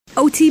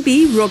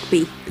OTB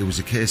Rugby. It was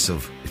a case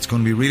of, it's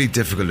going to be really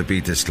difficult to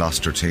beat this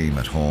Gloucester team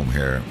at home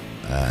here,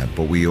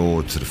 but we owe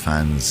it to the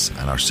fans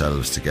and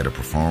ourselves to get a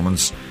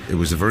performance. It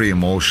was a very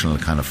emotional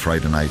kind of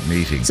Friday night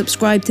meeting.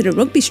 Subscribe to the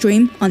rugby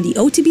stream on the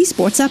OTB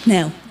Sports app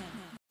now.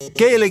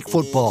 Gaelic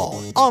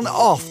football on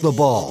Off the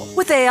Ball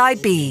with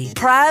AIB,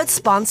 proud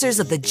sponsors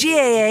of the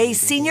GAA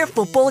Senior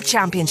Football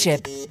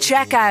Championship.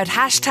 Check out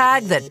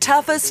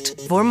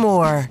 #TheToughest for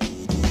more.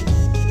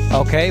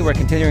 Okay, we're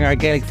continuing our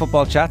Gaelic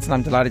football chats, and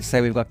I'm delighted to say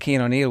we've got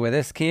CIAN O'NEIll with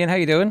us. CIAN, how are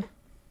you doing?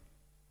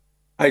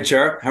 Hi,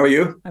 Chair. How are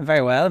you? I'm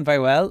very well. We had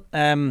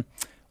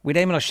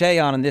Eamon O'Shea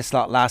on in this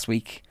slot last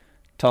week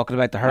talking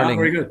about the hurling.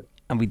 Very good.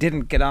 And we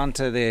didn't get on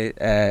to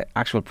the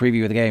actual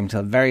preview of the game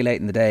until very late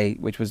in the day,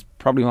 which was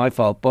probably my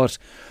fault. But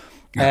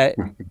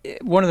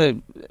one of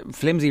the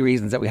flimsy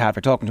reasons that we had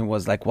for talking to him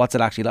was like, what's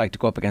it actually like to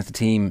go up against a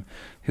team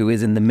who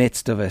is in the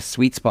midst of a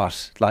sweet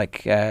spot,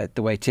 like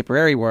the way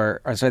Tipperary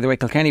were, the way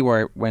Kilkenny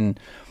were when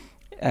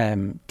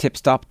Tip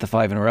stopped the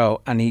 5 in a row,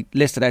 and he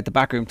listed out the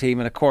backroom team,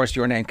 and of course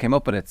your name came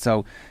up with it.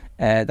 So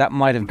that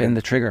might have been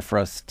the trigger for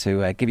us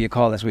to give you a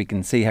call this week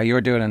and see how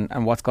you're doing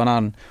and what's going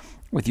on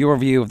with your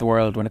view of the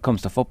world when it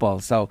comes to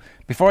football. So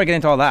before I get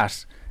into all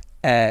that,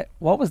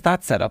 what was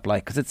that setup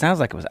like? Because it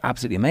sounds like it was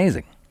absolutely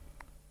amazing.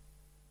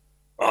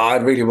 Oh,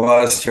 it really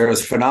was. It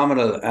was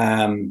phenomenal.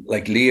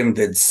 Like Liam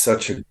did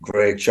such a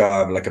great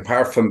job. Like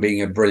apart from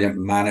being a brilliant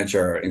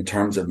manager in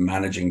terms of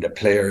managing the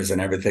players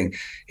and everything,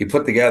 he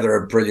put together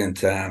a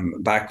brilliant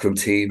backroom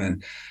team.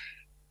 And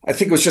I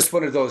think it was just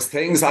one of those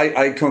things.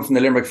 I come from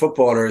the Limerick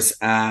footballers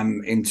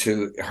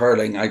into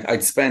hurling.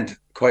 I'd spent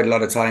quite a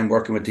lot of time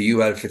working with the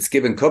UL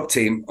Fitzgibbon Cup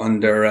team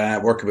under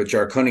working with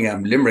Ger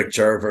Cunningham, Limerick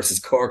Ger versus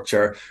Cork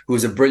Ger, who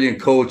was a brilliant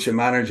coach and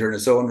manager in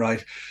his own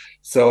right.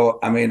 So,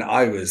 I mean,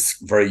 I was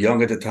very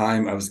young at the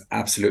time. I was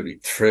absolutely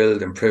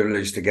thrilled and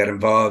privileged to get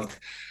involved.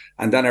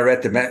 And then I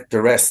read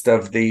the rest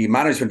of the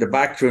management, the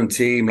backroom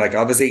team, like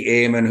obviously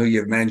Eamon, who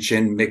you've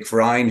mentioned, Mick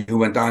Vrine, who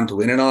went on to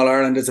win in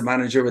All-Ireland as a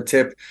manager with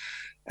Tip.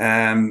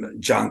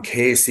 John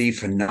Casey,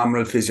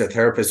 phenomenal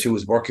physiotherapist who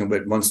was working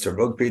with Munster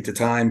Rugby at the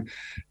time.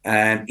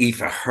 Aoife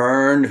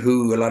Hearn,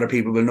 who a lot of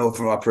people will know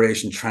from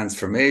Operation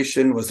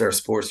Transformation, was their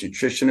sports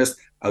nutritionist.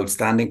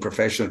 Outstanding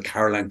professional.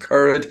 Caroline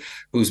Currid,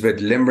 who's with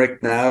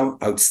Limerick now,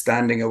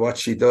 outstanding at what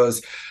she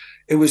does.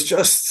 It was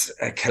just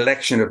a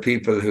collection of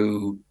people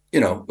who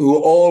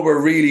all were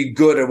really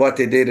good at what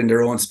they did in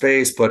their own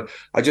space. But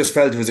I just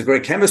felt there was a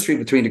great chemistry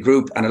between the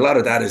group. And a lot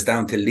of that is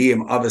down to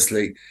Liam,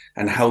 obviously,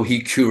 and how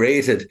he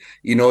curated,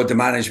 the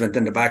management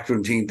and the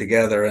backroom team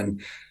together.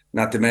 And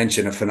not to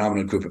mention a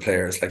phenomenal group of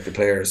players, like the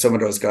players. Some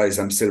of those guys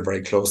I'm still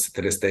very close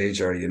to this stage.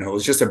 It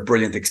was just a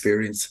brilliant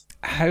experience.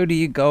 How do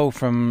you go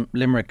from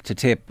Limerick to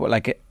Tip?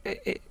 Like,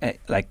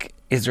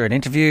 is there an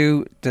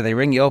interview? Do they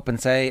ring you up and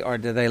say, or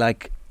do they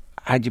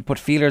had you put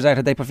feelers out?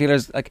 Had they put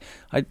feelers? Like,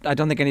 I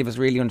don't think any of us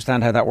really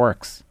understand how that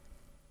works.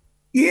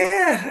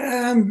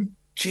 Yeah.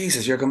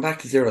 Jesus, you're going back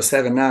to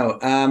 07 now.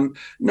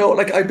 No,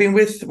 I've been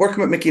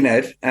working with Mickey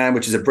Ned,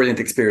 which is a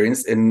brilliant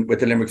experience with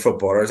the Limerick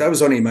footballers. I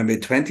was only in my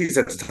mid-20s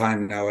at the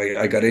time now.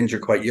 I got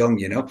injured quite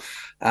young,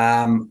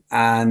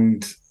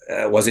 and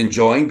was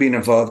enjoying being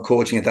involved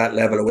coaching at that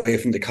level away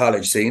from the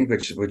college scene,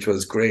 which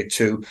was great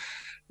too.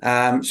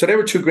 So they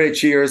were 2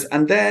 great years.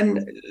 And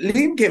then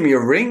Liam gave me a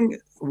ring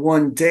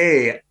one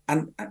day,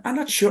 and I'm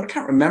not sure, I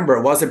can't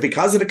remember. Was it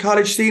because of the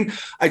college scene?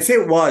 I'd say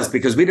it was,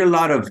 because we had a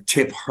lot of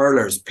Tip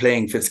hurlers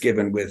playing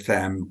Fitzgibbon with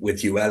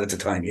UL at the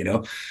time,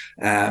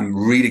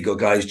 really good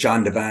guys.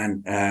 John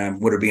Devan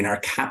would have been our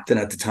captain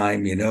at the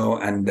time,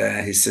 and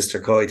his sister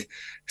Coit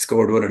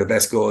scored one of the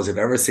best goals I've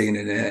ever seen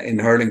in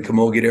hurling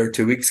Camogie there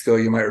 2 weeks ago.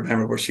 You might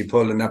remember where she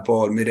pulled in that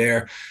ball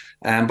midair.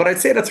 But I'd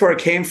say that's where it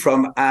came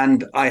from.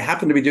 And I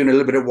happened to be doing a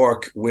little bit of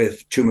work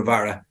with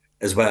Chumavara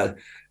as well.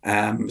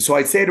 So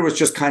I'd say there was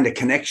just kind of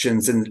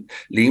connections, and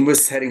Liam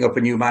was setting up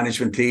a new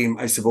management team,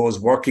 I suppose,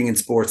 working in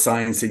sports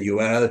science in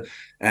UL.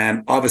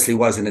 Obviously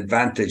was an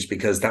advantage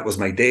because that was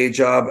my day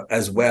job,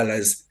 as well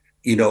as,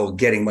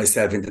 getting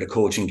myself into the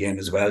coaching game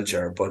as well,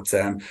 Ger. But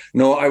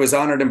no, I was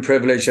honoured and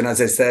privileged. And as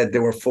I said, they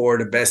were 4 of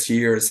the best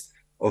years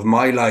of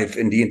my life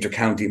in the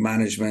inter-county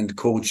management,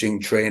 coaching,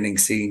 training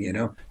scene,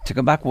 To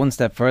go back one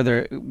step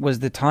further, was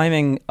the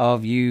timing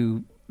of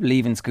you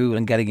leaving school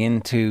and getting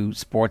into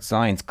sports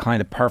science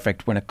kind of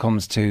perfect when it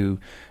comes to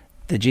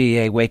the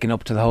GAA waking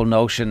up to the whole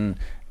notion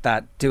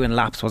that doing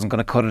laps wasn't going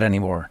to cut it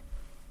anymore?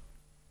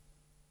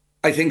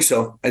 I think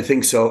so.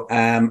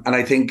 And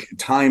I think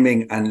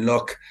timing and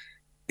luck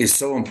is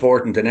so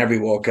important in every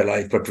walk of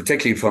life, but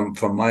particularly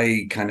from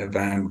my kind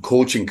of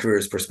coaching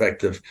career's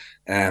perspective,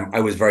 I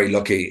was very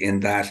lucky in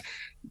that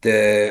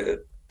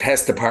the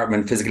PES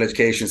department, physical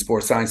education,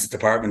 sports sciences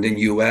department in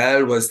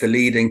UL was the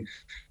leading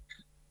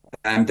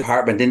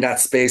department in that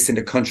space in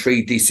the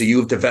country. DCU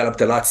have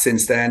developed a lot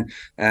since then.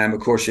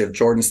 Of course, you have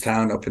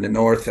Jordanstown up in the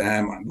north.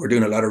 We're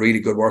doing a lot of really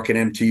good work in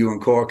MTU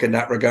and Cork in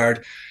that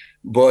regard.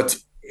 But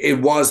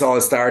it was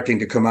all starting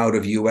to come out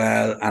of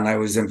UL, and I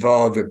was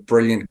involved with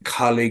brilliant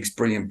colleagues,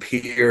 brilliant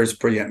peers,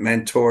 brilliant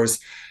mentors.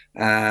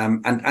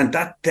 And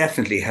that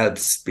definitely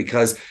helps,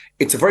 because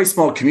it's a very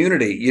small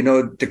community. You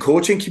know, the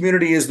coaching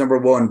community is number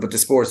one, but the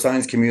sports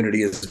science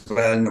community is as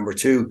well number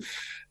two.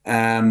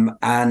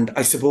 And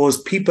I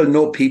suppose people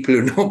know people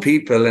who know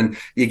people, and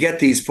you get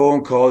these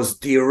phone calls.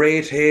 Do you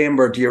rate him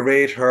or do you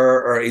rate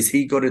her? Or is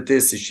he good at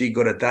this? Is she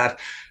good at that?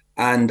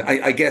 And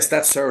I guess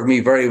that served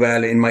me very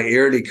well in my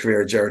early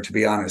career, Jared, to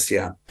be honest.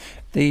 Yeah.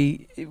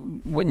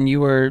 When you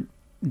were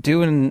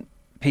doing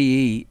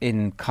PE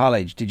in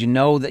college, did you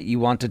know that you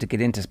wanted to get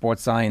into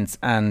sports science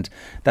and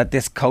that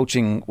this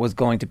coaching was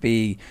going to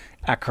be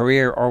a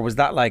career, or was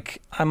that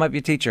like, I might be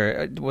a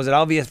teacher? Was it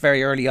obvious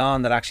very early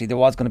on that actually there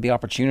was going to be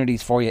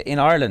opportunities for you in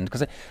Ireland?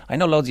 Because I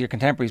know loads of your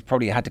contemporaries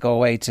probably had to go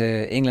away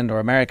to England or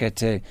America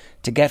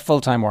to get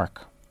full-time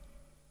work.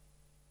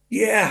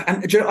 Yeah,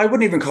 and I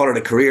wouldn't even call it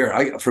a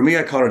career. For me,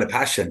 I call it a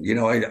passion. You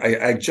know,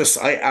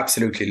 I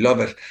absolutely love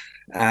it.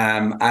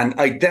 And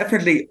I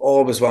definitely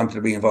always wanted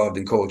to be involved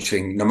in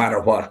coaching, no matter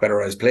what,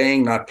 whether I was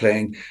playing, not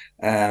playing.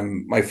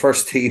 My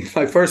first team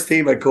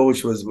I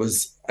coached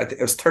was I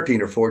think I was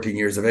 13 or 14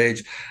 years of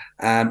age.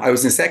 I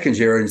was in second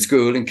year in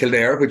school in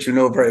Kildare, which you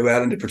know very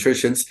well, in the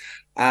Patricians.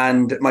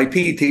 And my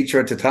PE teacher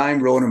at the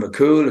time, Ronan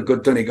McCool, a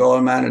good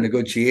Donegal man and a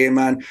good GA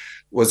man,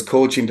 was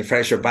coaching the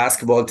fresher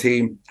basketball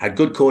team, had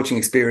good coaching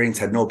experience,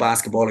 had no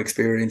basketball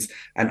experience,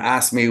 and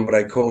asked me would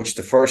I coach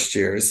the first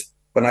years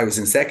when I was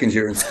in second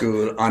year in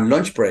school on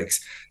lunch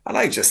breaks. And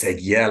I just said,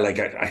 yeah, like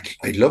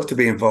I'd love to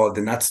be involved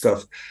in that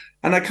stuff.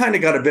 And I kind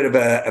of got a bit of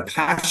a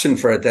passion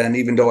for it then,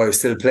 even though I was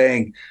still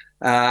playing.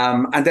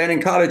 And then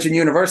in college and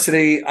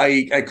university,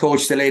 I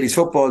coached the ladies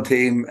football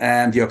team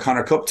and the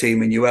O'Connor Cup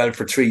team in UL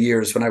for 3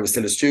 years when I was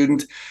still a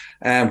student,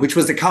 which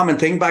was the common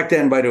thing back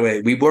then, by the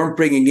way. We weren't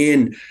bringing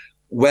in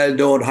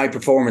well-known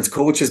high-performance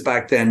coaches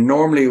back then.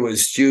 Normally it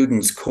was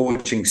students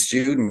coaching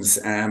students,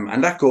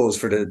 and that goes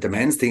for the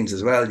men's teams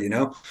as well, you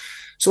know.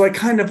 So I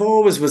kind of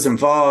always was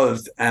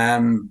involved,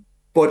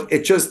 but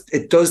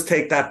it does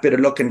take that bit of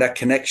luck and that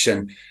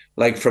connection.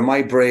 Like from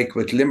my break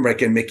with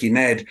Limerick and Mickey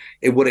Ned,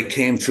 it would have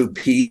came through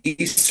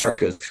PE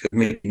circles.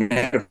 Mickey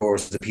Ned, of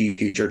course, was a PE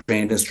teacher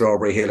trained in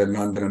Strawberry Hill in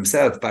London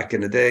himself back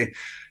in the day.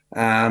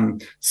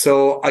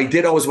 So I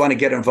did always want to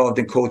get involved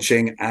in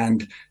coaching,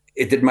 and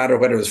it didn't matter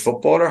whether it was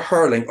football or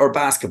hurling or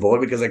basketball,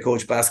 because I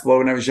coached basketball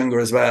when I was younger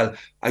as well.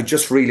 I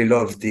just really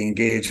loved the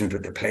engagement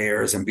with the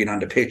players and being on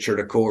the pitch or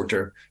the court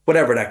or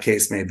whatever that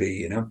case may be,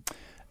 you know.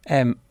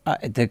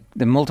 The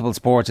multiple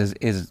sports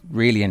is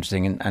really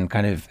interesting and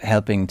kind of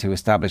helping to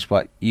establish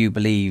what you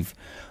believe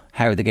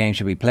how the game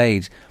should be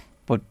played.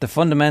 But the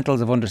fundamentals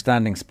of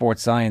understanding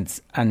sports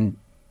science and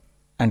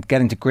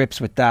getting to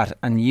grips with that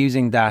and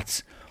using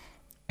that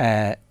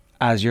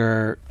as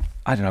your,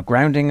 I don't know,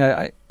 grounding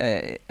at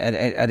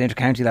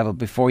intercounty level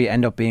before you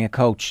end up being a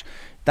coach,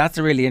 that's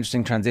a really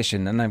interesting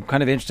transition. And I'm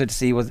kind of interested to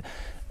see, was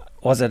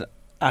it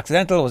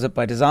accidental? Was it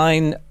by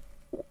design?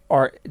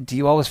 Or do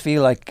you always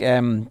feel like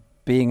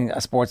being a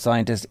sports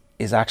scientist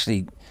is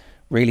actually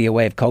really a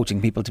way of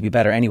coaching people to be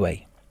better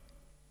anyway?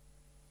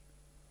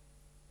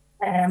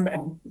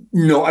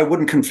 No, I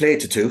wouldn't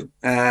conflate the two.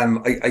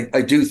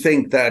 I do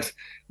think that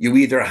you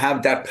either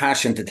have that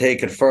passion to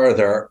take it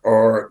further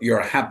or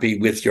you're happy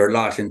with your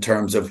lot in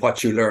terms of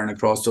what you learn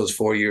across those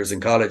 4 years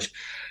in college.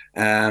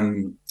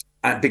 And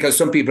because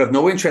some people have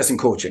no interest in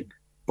coaching,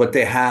 but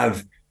they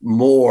have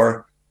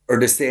more or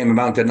the same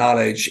amount of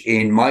knowledge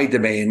in my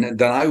domain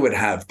than I would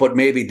have, but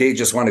maybe they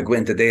just want to go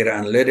into data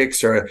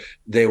analytics or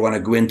they want to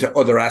go into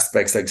other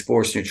aspects like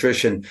sports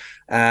nutrition.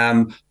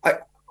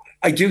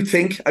 I do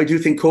think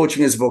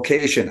coaching is a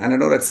vocation, and I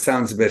know that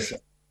sounds a bit,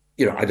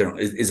 you know, I don't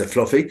know, is it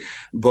fluffy?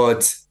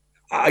 But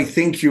I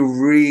think you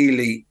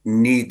really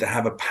need to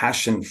have a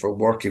passion for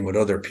working with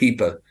other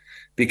people,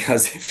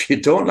 because if you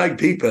don't like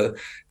people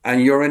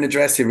and you're in a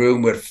dressing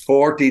room with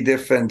 40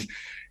 different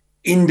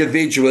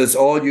individuals,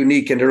 all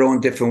unique in their own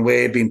different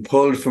way, being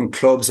pulled from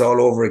clubs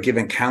all over a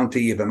given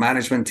county, you have a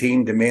management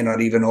team, they may not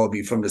even all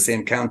be from the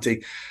same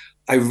county.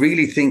 I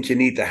really think you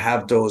need to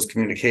have those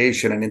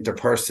communication and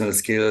interpersonal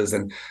skills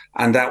and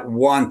that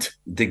want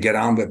to get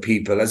on with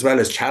people as well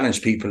as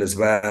challenge people as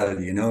well,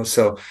 you know.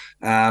 So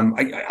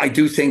I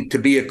do think to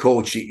be a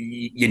coach,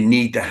 you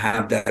need to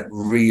have that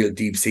real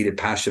deep-seated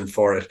passion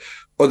for it.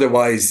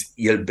 Otherwise,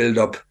 you'll build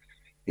up,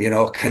 you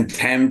know,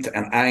 contempt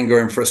and anger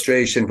and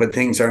frustration when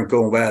things aren't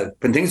going well.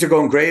 When things are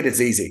going great,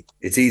 it's easy.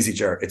 It's easy,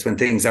 Ger. It's when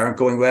things aren't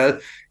going well,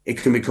 it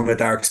can become a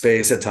dark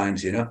space at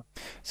times, you know.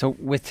 So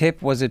with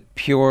TIP, was it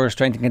pure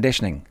strength and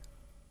conditioning?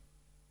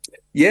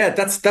 Yeah,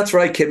 that's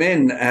where I came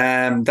in.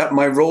 That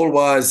my role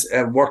was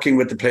working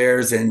with the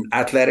players in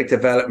athletic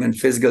development,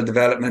 physical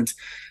development.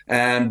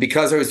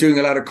 Because I was doing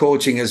a lot of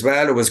coaching as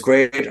well, it was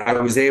great. I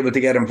was able to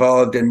get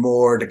involved in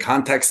more the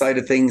contact side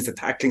of things, the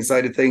tackling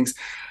side of things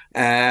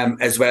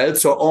as well.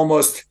 So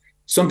almost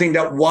something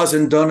that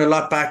wasn't done a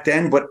lot back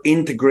then, but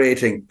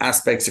integrating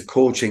aspects of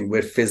coaching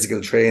with physical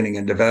training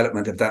and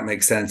development, if that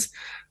makes sense.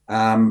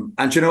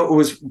 And, you know, it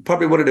was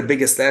probably one of the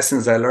biggest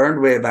lessons I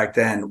learned way back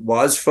then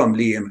was from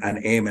Liam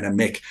and Eamon and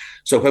Mick.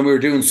 So when we were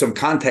doing some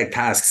contact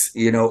tasks,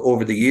 you know,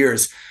 over the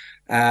years,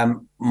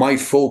 My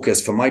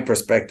focus from my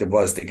perspective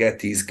was to get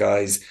these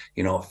guys,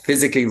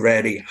 physically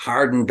ready,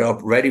 hardened up,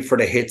 ready for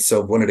the hits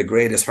of one of the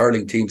greatest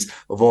hurling teams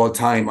of all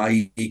time,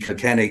 i.e.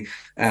 Kilkenny.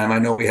 I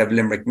know we have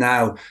Limerick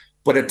now,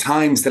 but at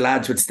times the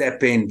lads would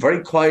step in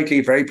very quietly,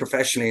 very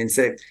professionally and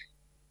say,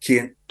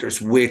 Cian,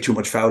 there's way too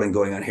much fouling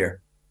going on here.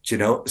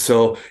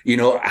 So,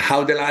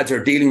 how the lads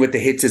are dealing with the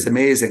hits is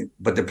amazing,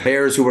 but the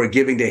players who are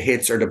giving the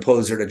hits or the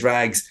pulls or the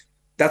drags,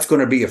 that's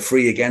going to be a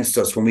free against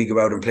us when we go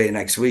out and play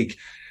next week.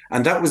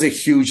 And that was a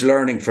huge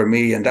learning for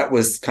me. And that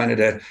was kind of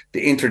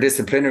the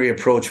interdisciplinary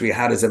approach we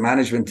had as a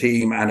management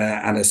team and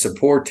a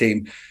support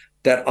team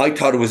that I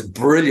thought it was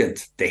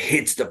brilliant. The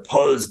hits, the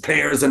pulls,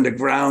 players on the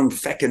ground,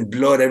 fecking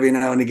blood every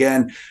now and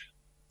again.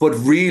 But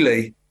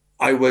really,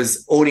 I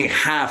was only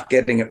half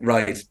getting it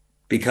right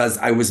because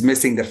I was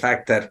missing the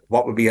fact that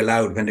what would be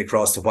allowed when they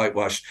crossed the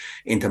whitewash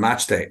into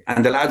match day.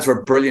 And the lads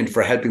were brilliant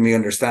for helping me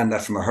understand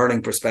that from a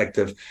hurling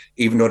perspective,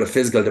 even though the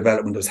physical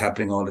development was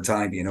happening all the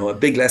time, a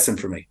big lesson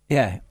for me.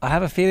 Yeah, I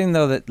have a feeling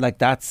though that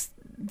that's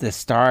the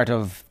start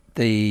of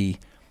the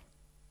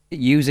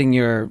using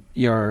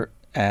your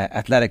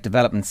athletic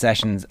development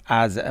sessions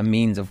as a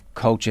means of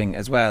coaching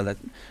as well. That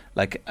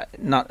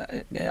not,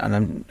 and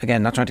I'm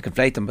again not trying to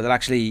conflate them, but that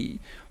actually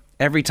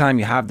every time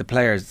you have the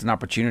players, it's an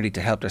opportunity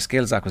to help their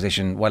skills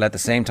acquisition while at the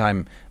same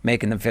time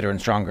making them fitter and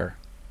stronger.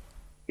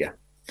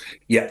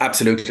 Yeah,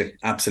 absolutely.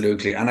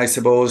 And I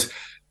suppose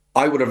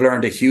I would have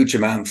learned a huge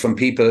amount from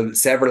people.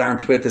 Several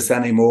aren't with us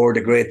anymore.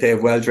 The great Dave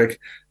Weldrick,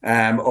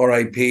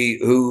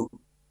 RIP, who,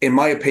 in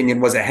my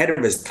opinion, was ahead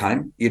of his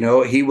time.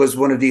 He was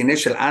one of the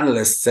initial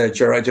analysts.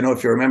 Ger, I don't know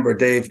if you remember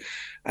Dave.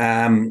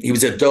 He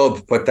was a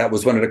dub, but that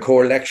was one of the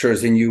core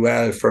lecturers in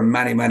UL for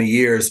many, many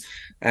years.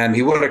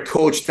 He would have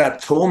coached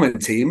that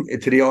Thomond team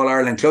to the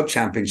All-Ireland Club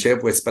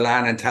Championship with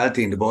Spillane and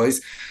Talty and the boys.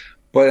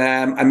 But,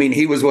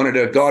 he was one of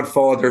the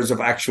godfathers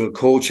of actual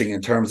coaching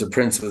in terms of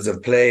principles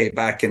of play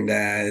back in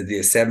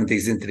the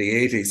 70s into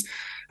the 80s.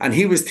 And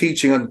he was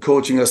teaching and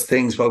coaching us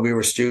things while we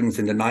were students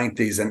in the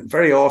 90s. And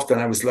very often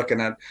I was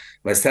looking at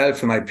myself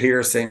and my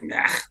peers saying,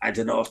 I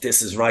don't know if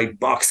this is right.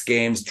 Box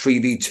games,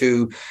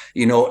 3v2,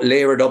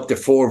 layer it up to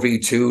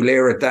 4v2,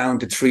 layer it down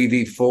to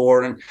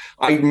 3v4. And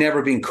I'd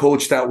never been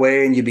coached that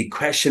way, and you'd be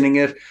questioning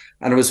it.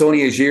 And it was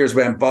only as years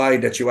went by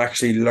that you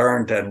actually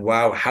learned that,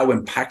 wow, how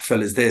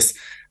impactful is this?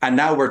 And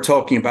now we're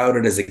talking about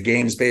it as a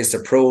games-based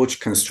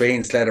approach,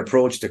 constraints-led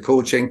approach to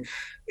coaching.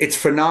 It's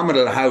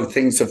phenomenal how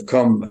things have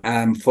come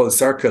full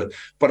circle.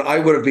 But I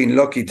would have been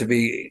lucky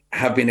to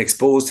have been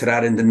exposed to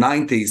that in the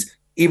 90s,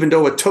 even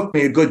though it took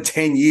me a good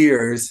 10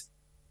 years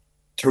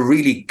to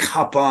really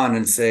cop on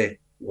and say,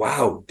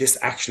 wow, this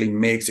actually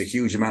makes a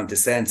huge amount of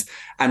sense.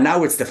 And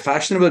now it's the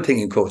fashionable thing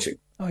in coaching,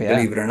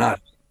 believe it or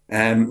not.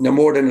 No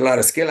more than a lot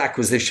of skill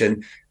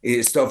acquisition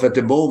stuff at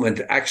the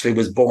moment actually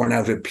was born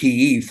out of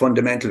PE,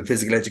 fundamental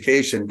physical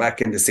education,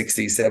 back in the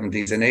 60s,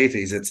 70s and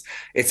 80s.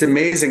 It's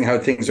amazing how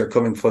things are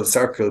coming full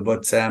circle.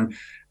 But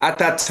at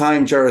that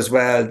time, Ger, as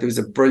well, there was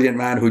a brilliant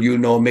man who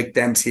Mick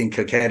Dempsey in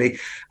Kilkenny.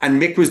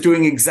 And Mick was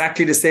doing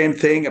exactly the same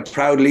thing, a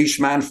proud Laois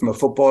man from a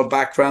football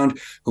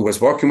background who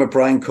was working with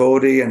Brian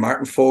Cody and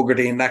Martin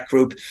Fogarty in that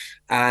group.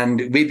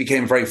 And we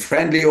became very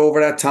friendly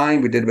over that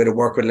time. We did a bit of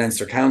work with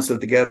Leinster Council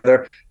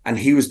together, and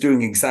he was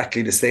doing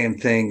exactly the same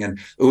thing. And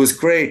it was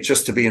great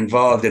just to be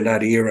involved in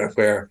that era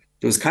where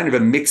there was kind of a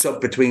mix-up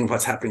between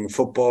what's happening in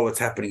football, what's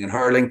happening in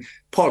hurling.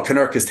 Paul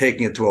Kinnerk is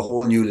taking it to a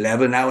whole new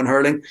level now in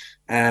hurling.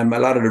 A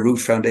lot of the root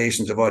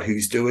foundations of what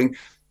he's doing,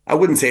 I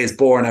wouldn't say it's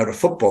born out of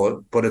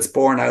football, but it's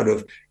born out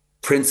of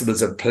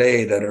principles of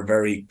play that are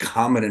very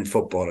common in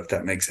football, if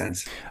that makes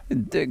sense.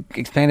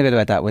 Explain a bit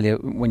about that, will you?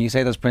 When you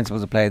say those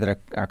principles of play that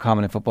are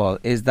common in football,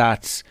 is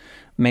that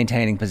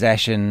maintaining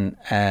possession,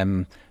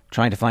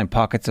 trying to find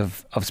pockets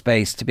of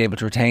space to be able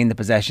to retain the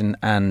possession,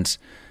 and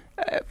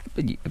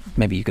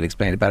maybe you could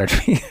explain it better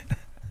to me.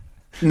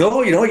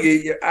 No,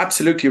 you're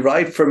absolutely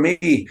right. For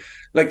me,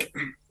 like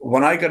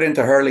when I got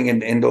into hurling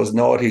in those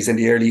noughties in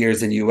the early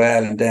years in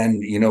UL, and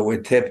then,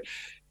 with Tip,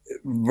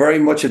 very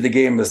much of the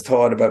game was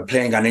taught about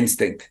playing on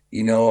instinct,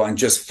 and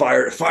just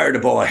fire the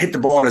ball, hit the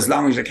ball as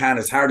long as you can,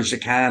 as hard as you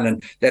can,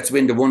 and let's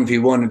win the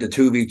 1v1 and the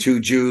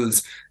 2v2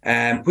 duels,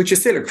 which is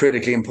still a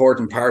critically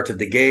important part of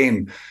the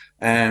game.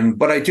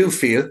 But I do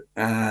feel,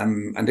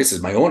 and this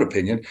is my own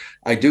opinion,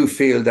 I do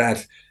feel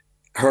that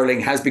hurling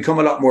has become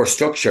a lot more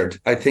structured.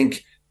 I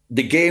think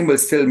the game will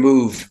still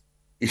move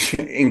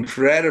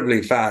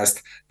incredibly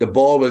fast. The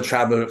ball will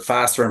travel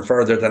faster and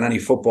further than any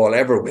football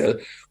ever will.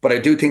 But I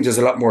do think there's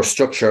a lot more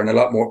structure and a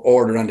lot more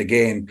order on the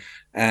game.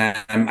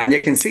 And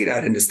you can see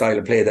that in the style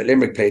of play that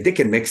Limerick play. They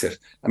can mix it.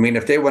 I mean,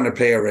 if they want to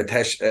play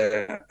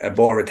a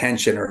ball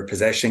retention or a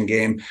possession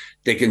game,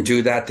 they can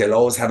do that. They'll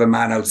always have a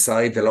man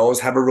outside. They'll always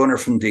have a runner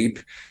from deep.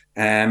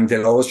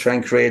 They'll always try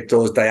and create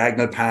those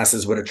diagonal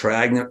passes with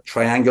a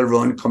triangle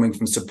run coming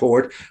from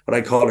support, what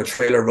I call a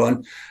trailer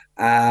run.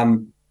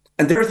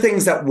 And there are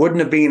things that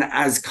wouldn't have been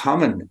as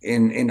common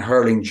in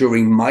hurling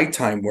during my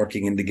time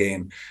working in the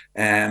game.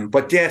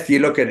 But yeah, if you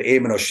look at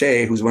Eamon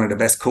O'Shea, who's one of the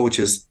best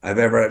coaches I've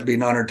ever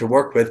been honoured to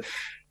work with,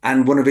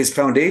 And one of his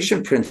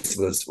foundation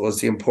principles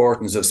was the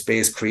importance of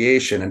space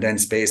creation and then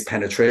space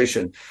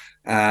penetration.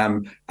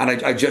 And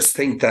I just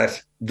think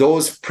that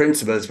those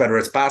principles, whether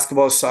it's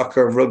basketball,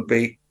 soccer,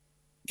 rugby,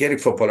 Gaelic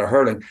football or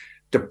hurling,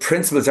 the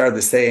principles are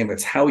the same.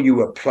 It's how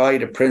you apply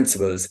the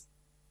principles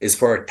is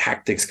where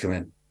tactics come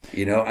in,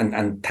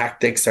 and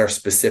tactics are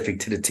specific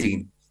to the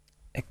team.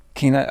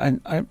 Cian,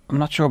 I'm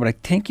not sure, but I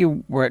think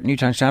you were at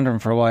Newtown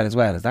Shandrum for a while as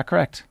well. Is that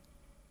correct?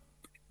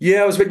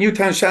 Yeah, I was with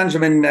Newtown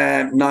Shandrum in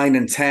 9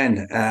 and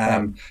 10.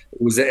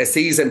 It was a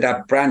season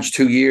that branched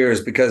 2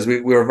 years because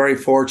we were very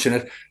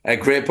fortunate. A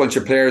great bunch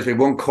of players. We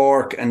won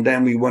Cork and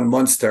then we won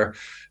Munster.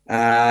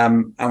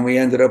 And we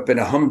ended up in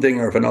a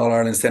humdinger of an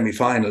All-Ireland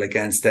semi-final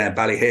against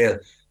Ballyhale.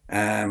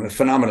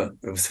 Phenomenal.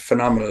 It was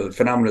a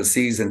phenomenal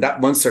season.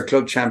 That Munster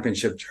Club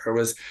Championship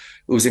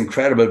was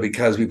incredible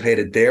because we played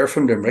Adair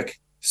from Limerick,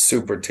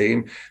 super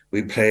team.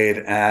 We played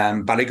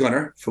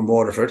Ballygunner from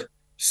Waterford,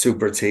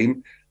 super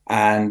team.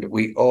 And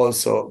we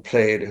also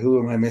played, who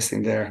am I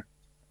missing there?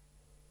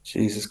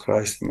 Jesus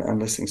Christ, I'm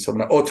missing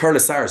someone. Oh,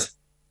 Thurles.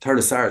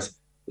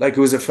 Like, it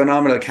was a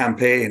phenomenal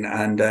campaign.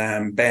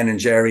 And Ben and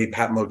Jerry,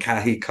 Pat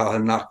Mulcahy, Cathal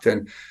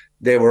Naughton,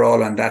 they were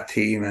all on that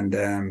team. And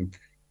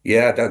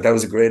that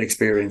was a great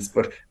experience.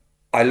 But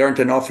I learned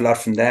an awful lot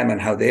from them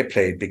and how they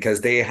played because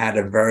they had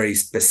a very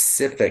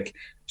specific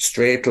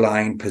straight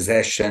line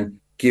possession,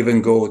 give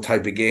and go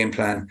type of game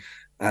plan.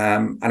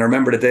 And I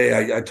remember the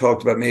day I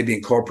talked about maybe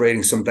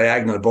incorporating some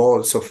diagonal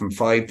balls, so from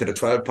 5 to the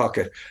 12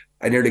 pocket.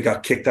 I nearly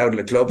got kicked out of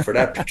the club for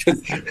that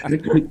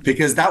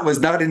because that was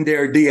not in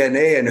their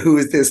DNA. And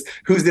who's this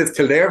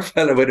Kildare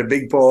fella with a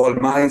big ball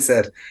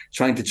mindset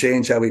trying to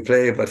change how we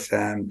play? But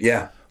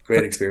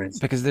great experience.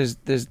 Because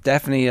there's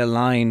definitely a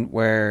line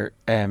where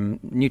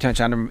Newtown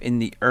Shandrum in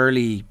the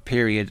early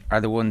period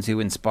are the ones who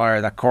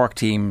inspire that Cork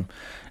team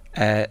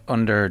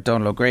under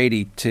Donal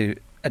O'Grady to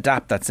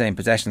adapt that same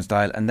possession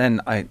style. And then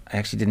I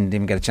actually didn't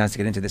even get a chance to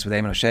get into this with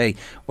Eamon O'Shea,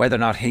 whether or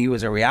not he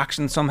was a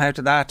reaction somehow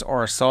to that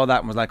or saw that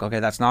and was like, okay,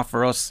 that's not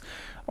for us,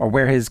 or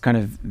where his kind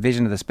of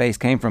vision of the space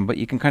came from. But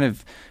you can kind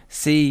of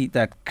see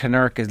that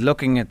Connacht is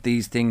looking at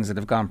these things that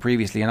have gone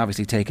previously and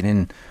obviously taken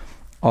in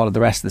all of the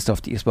rest of the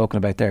stuff that you've spoken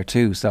about there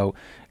too. So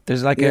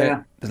there's like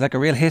a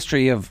real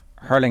history of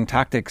hurling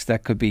tactics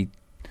that could be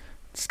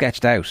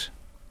sketched out.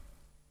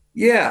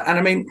 Yeah, and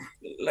I mean,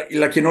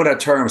 like that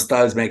term,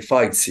 styles make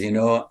fights,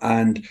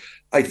 and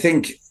I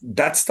think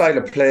that style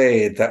of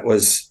play that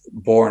was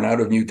born out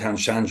of Newtown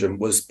Shandrum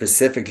was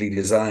specifically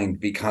designed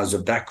because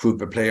of that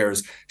group of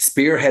players,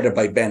 spearheaded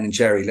by Ben and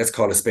Jerry. Let's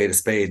call a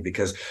spade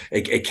because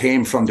it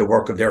came from the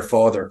work of their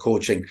father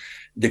coaching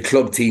the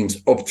club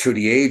teams up through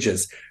the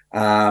ages.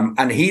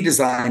 And he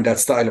designed that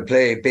style of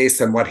play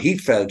based on what he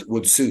felt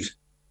would suit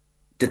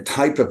the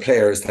type of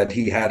players that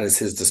he had at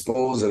his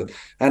disposal.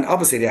 And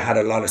obviously they had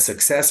a lot of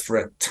success for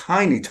a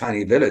tiny,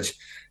 tiny village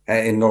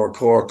in North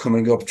Cork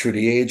coming up through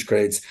the age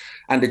grades.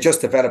 And they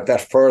just developed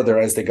that further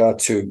as they got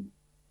to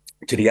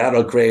the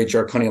adult grade.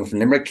 Ger Cunningham from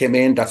Limerick came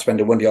in. That's when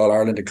they won the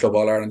All-Ireland, the Club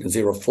All-Ireland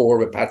in 04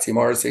 with Patsy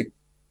Morrissey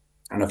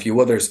and a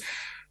few others.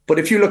 But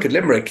if you look at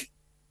Limerick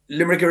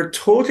are a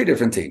totally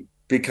different team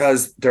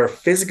because they're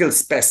physical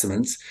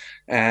specimens.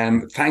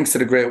 Thanks to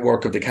the great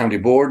work of the County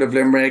Board of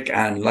Limerick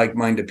and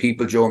like-minded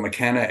people, Joe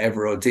McKenna,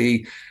 Ever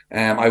O'D.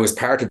 I was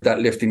part of that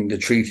lifting the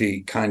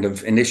treaty kind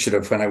of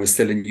initiative when I was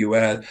still in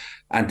UL,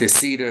 and to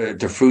see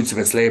the fruits of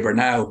its labour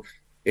now,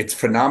 it's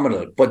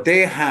phenomenal. But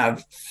they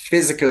have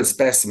physical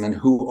specimen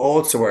who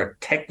also are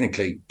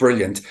technically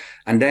brilliant.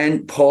 And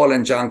then Paul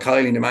and John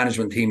Kiley, the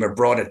management team, have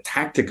brought a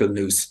tactical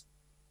nous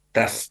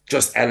that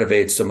just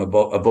elevates them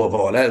above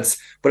all else.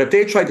 But if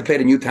they tried to play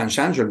the Newtown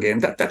Shandrum game,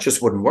 that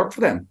just wouldn't work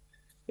for them.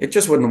 It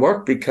just wouldn't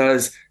work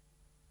because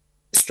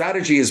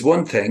strategy is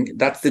one thing.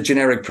 That's the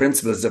generic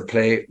principles of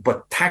play.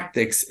 But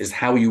tactics is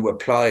how you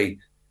apply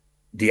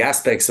the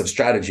aspects of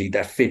strategy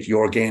that fit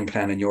your game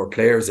plan and your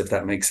players, if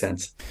that makes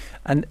sense.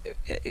 And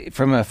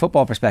from a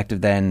football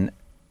perspective then,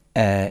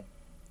 are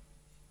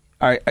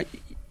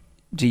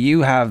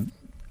you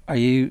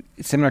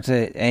similar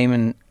to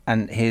Eamon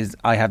and his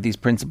I have these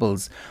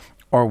principles,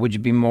 or would you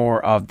be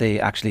more of the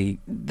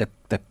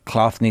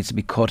cloth needs to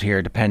be cut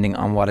here depending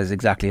on what is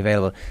exactly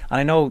available? And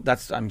I know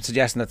I'm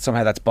suggesting that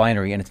somehow that's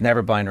binary, and it's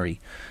never binary,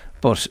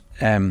 but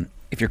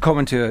if you're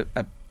coming to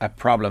a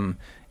problem,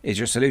 is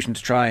your solution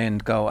to try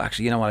and go,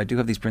 actually, you know what, I do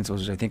have these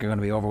principles which I think are going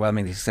to be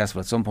overwhelmingly successful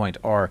at some point,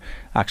 or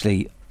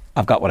actually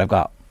I've got what I've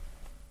got?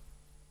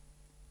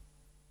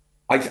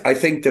 I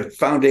think the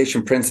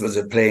foundation principles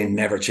of playing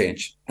never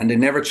change, and they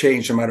never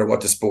change no matter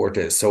what the sport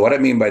is. So what I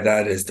mean by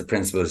that is the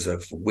principles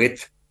of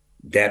width,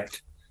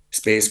 depth,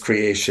 space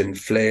creation,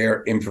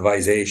 flair,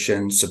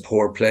 improvisation,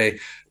 support play.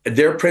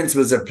 They're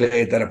principles of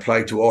play that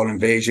apply to all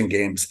invasion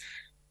games.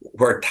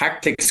 Where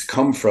tactics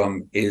come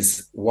from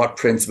is what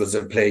principles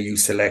of play you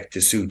select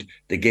to suit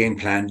the game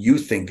plan you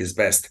think is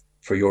best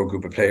for your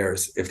group of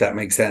players, if that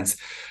makes sense.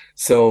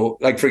 So,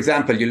 like, for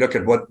example, you look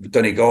at what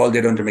Donegal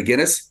did under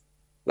McGuinness.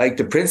 Like,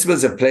 the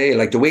principles of play,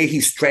 like the way he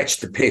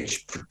stretched the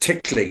pitch,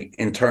 particularly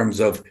in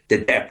terms of the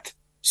depth,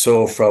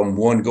 So from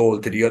one goal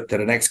to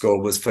the next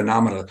goal was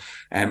phenomenal,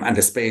 and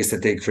the space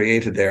that they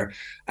created there.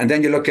 And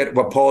then you look at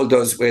what Paul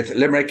does with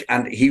Limerick,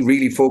 and he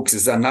really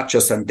focuses on not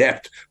just on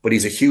depth, but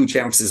he's a huge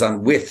emphasis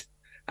on width.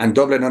 And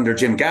Dublin under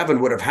Jim Gavin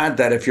would have had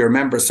that. If you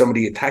remember some of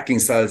the attacking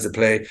styles of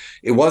play,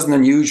 it wasn't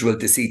unusual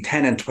to see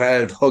 10 and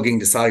 12 hugging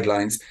the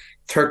sidelines,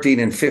 13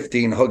 and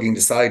 15 hugging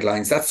the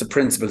sidelines. That's the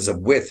principles of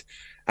width.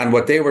 And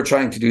what they were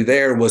trying to do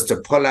there was to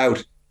pull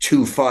out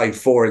 2, 5,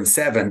 4, and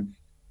 7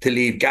 to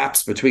leave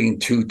gaps between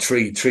 2,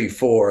 3, 3,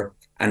 4,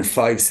 and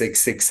 5, 6,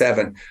 6,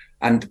 7.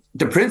 And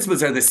the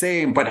principles are the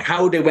same, but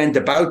how they went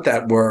about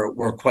that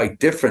were quite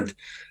different.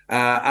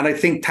 And I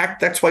think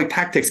that's why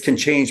tactics can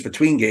change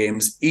between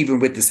games, even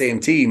with the same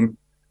team.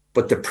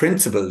 But the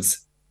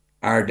principles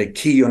are the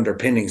key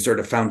underpinnings, they're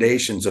the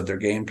foundations of their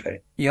gameplay.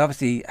 You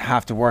obviously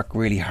have to work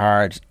really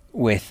hard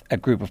with a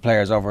group of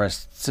players over a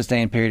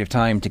sustained period of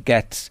time to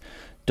get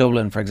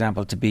Dublin, for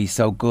example, to be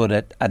so good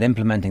at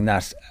implementing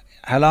that.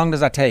 How long does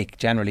that take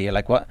generally?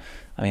 Like what?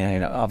 I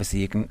mean,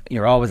 obviously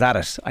you're always at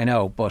it, I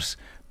know, but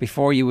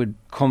before you would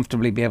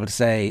comfortably be able to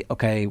say,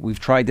 okay, we've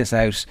tried this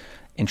out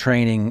in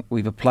training,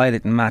 we've applied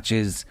it in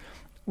matches,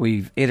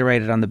 we've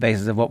iterated on the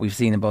basis of what we've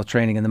seen in both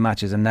training and the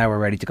matches, and now we're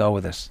ready to go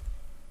with it.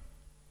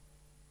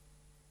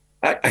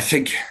 I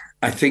think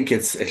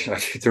it's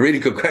a really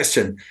good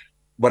question,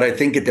 but I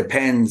think it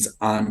depends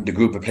on the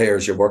group of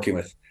players you're working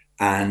with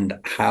and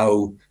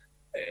how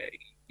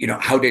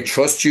they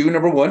trust you,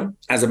 number one,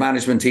 as a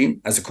management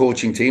team, as a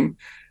coaching team,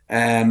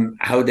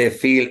 how they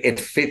feel it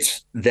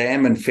fits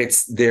them and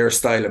fits their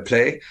style of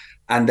play,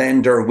 and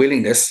then their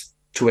willingness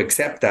to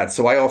accept that.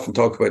 So I often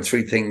talk about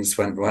three things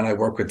when I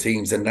work with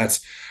teams, and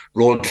that's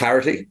role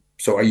clarity.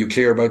 So are you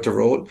clear about the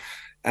role?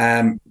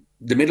 The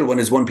middle one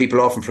is one people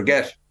often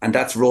forget, and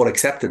that's role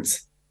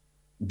acceptance.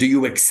 Do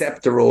you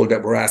accept the role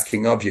that we're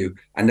asking of you?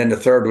 And then the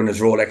third one is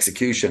role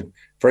execution.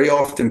 Very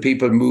often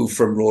people move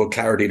from role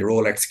clarity to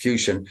role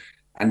execution,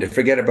 and they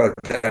forget about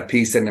that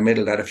piece in the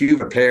middle, that if you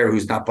have a player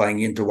who's not buying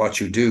into what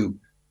you do,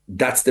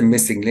 that's the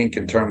missing link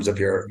in terms of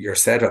your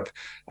setup.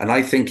 And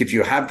I think if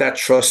you have that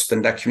trust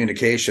and that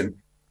communication,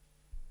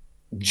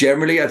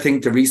 generally, I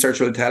think the research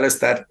will tell us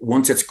that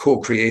once it's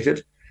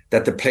co-created,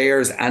 that the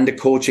players and the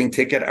coaching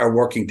ticket are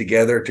working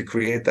together to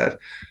create that.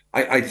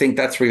 I think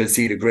that's where you'll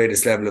see the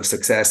greatest level of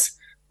success.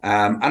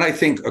 And I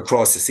think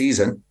across the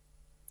season,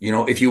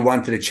 if you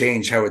wanted to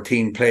change how a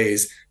team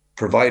plays,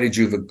 provided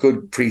you have a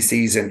good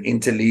pre-season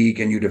into league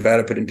and you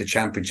develop it into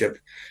championship,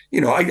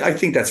 I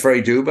think that's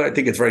very doable. I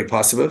think it's very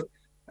possible.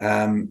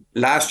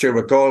 Last year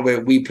with Galway,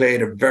 we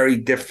played a very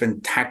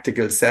different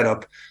tactical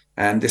setup.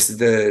 And this is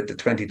the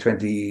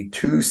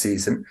 2022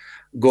 season.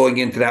 Going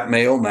into that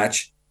Mayo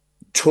match,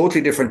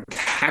 totally different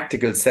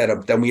tactical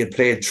setup than we had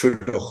played through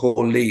the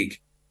whole league.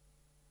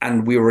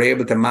 And we were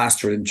able to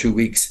master it in 2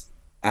 weeks.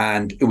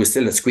 And it was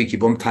still a squeaky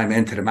bum time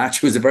end to the match.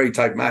 It was a very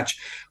tight match.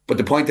 But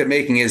the point I'm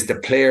making is the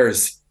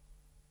players,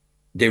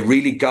 they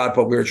really got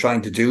what we were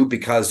trying to do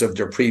because of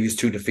their previous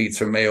 2 defeats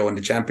from Mayo in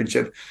the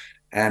championship.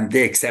 And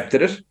they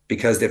accepted it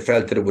because they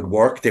felt that it would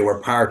work. They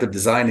were part of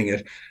designing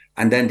it.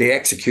 And then they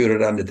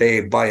executed on the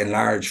day, by and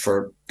large,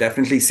 for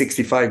definitely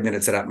 65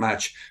 minutes of that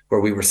match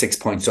where we were 6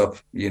 points up,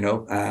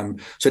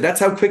 So that's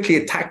how quickly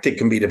a tactic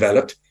can be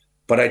developed.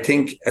 But I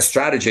think a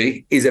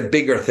strategy is a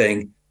bigger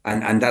thing.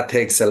 And that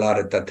takes a lot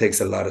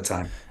of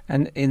time.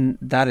 And in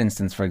that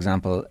instance, for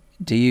example,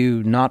 do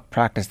you not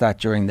practice that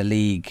during the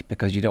league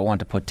because you don't want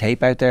to put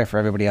tape out there for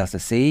everybody else to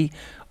see?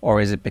 Or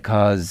is it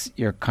because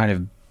you're kind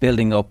of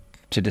building up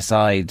to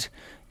decide,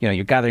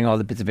 you're gathering all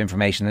the bits of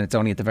information and it's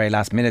only at the very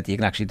last minute that you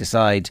can actually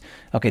decide,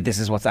 okay, this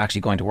is what's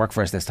actually going to work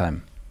for us this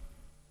time?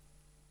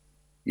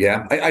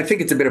 Yeah, I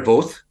think it's a bit of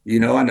both,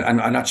 and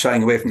I'm not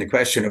shying away from the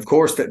question. Of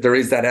course, that there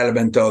is that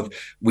element of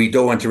we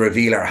don't want to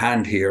reveal our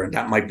hand here, and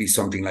that might be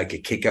something like a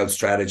kick-out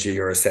strategy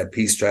or a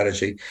set-piece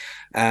strategy.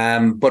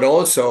 But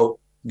also,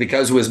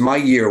 because it was my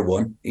year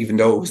one, even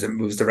though it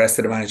was the rest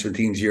of the management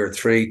team's year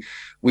 3,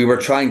 we were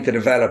trying to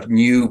develop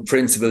new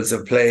principles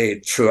of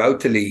play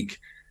throughout the league.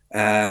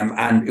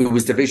 And it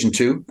was Division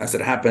 2, as it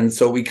happened.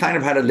 So we kind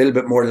of had a little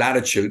bit more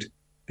latitude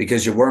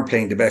because you weren't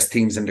playing the best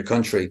teams in the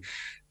country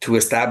to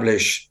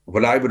establish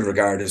what I would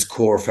regard as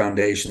core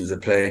foundations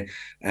of play.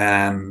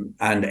 And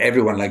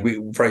everyone, we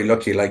were very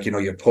lucky, you have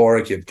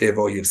Porrick, you have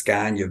Divo, you have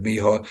Scan, you have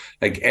Miho,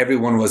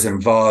 everyone was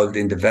involved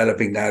in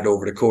developing that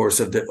over the course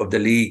of the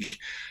league.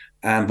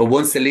 But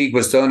once the league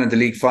was done and the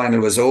league final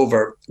was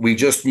over, we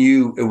just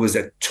knew it was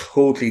a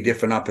totally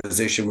different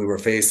opposition we were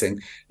facing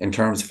in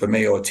terms of a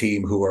Mayo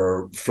team who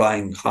were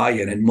flying high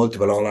and in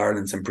multiple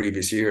All-Irelands in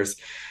previous years.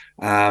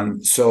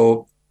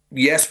 So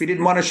yes, we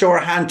didn't want to show our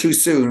hand too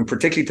soon,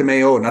 particularly to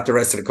Mayo, not the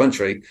rest of the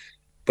country.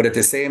 But at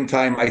the same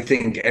time, I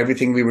think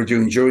everything we were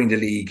doing during the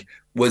league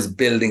was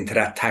building to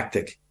that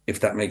tactic, if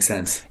that makes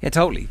sense. Yeah,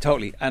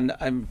 totally. And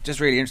I'm just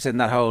really interested in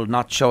that whole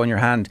not showing your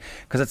hand,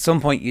 because at some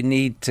point you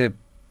need to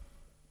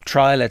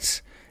trial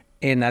it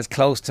in as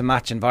close to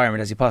match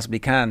environment as you possibly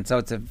can. So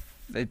it's a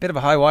bit of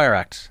a high wire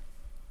act.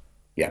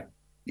 Yeah.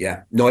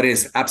 Yeah, no, it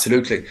is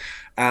absolutely.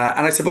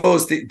 And I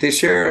suppose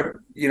this year,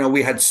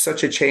 we had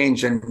such a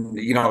change, and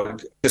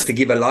just to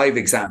give a live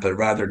example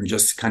rather than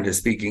just kind of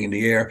speaking in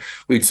the air,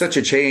 we had such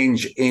a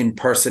change in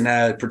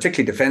personnel,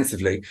 particularly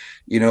defensively.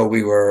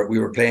 We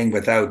were playing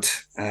without,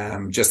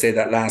 just say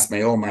that last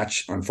Mayo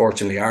match,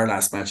 unfortunately our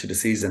last match of the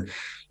season.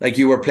 Like,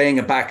 you were playing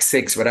a back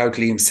six without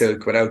Liam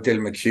Silk, without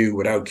Dylan McHugh,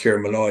 without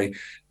Kieran Malloy,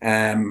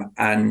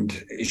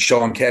 and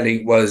Sean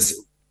Kelly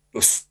was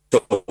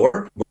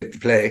sore with the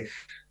play.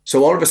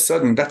 So all of a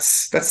sudden,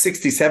 that's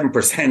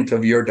 67%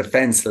 of your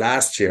defence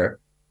last year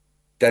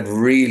that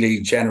really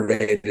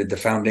generated the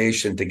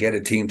foundation to get a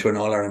team to an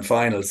All-Ireland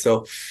final.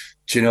 So,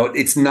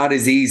 it's not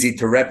as easy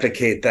to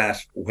replicate that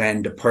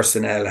when the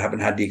personnel haven't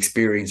had the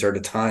experience or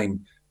the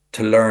time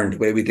to learn the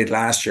way we did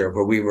last year,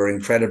 where we were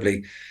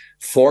incredibly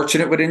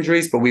fortunate with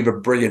injuries, but we have a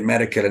brilliant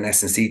medical and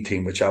S&C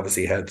team, which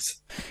obviously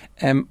helps.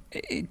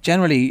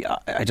 Generally,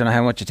 I don't know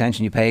how much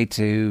attention you pay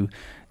to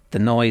the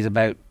noise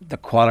about the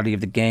quality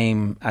of the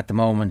game at the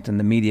moment and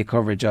the media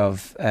coverage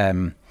of,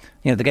 the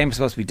game was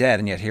supposed to be dead,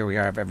 and yet here we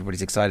are.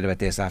 Everybody's excited about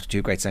this after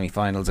two great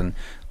semi-finals, and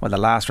the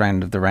last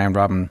round of the round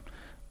robin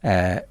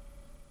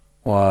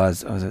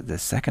was it the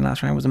second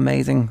last round was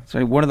amazing.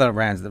 Sorry, one of the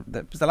rounds, it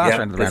was the last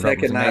round of the round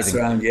robin was amazing.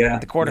 Round,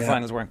 the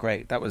quarterfinals weren't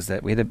great. That was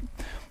it. We had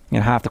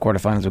half the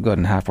quarterfinals were good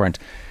and half weren't.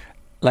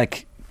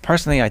 Like,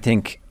 personally, I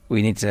think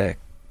we need to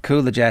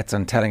cool the jets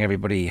on telling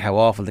everybody how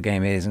awful the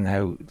game is and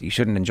how you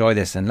shouldn't enjoy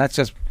this, and let's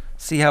just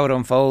see how it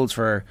unfolds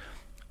for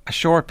a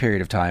short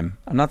period of time.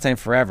 I'm not saying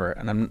forever,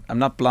 and I'm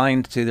not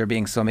blind to there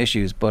being some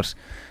issues, but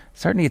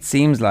certainly it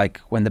seems like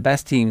when the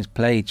best teams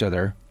play each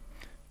other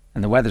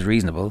and the weather's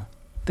reasonable,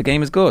 the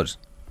game is good.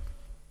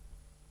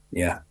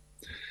 Yeah,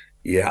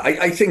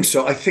 I think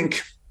so. I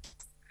think,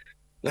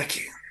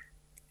 like,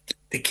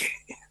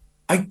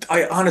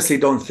 I honestly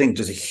don't think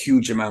there's a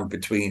huge amount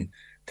between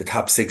the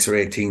top 6 or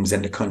 8 teams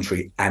in the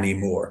country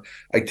anymore.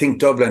 I think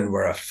Dublin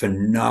were a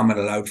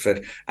phenomenal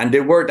outfit, and they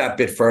were that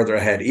bit further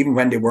ahead. Even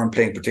when they weren't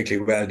playing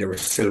particularly well, they were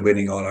still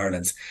winning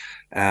All-Irelands.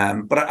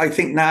 But I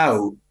think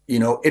now,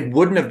 it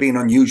wouldn't have been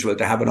unusual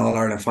to have an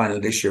All-Ireland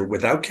final this year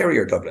without Kerry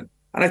or Dublin.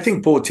 And I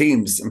think both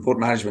teams and both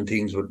management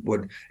teams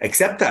would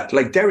accept that.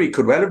 Like, Derry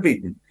could well have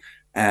beaten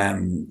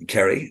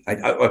Kerry.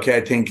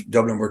 I think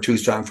Dublin were too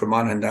strong for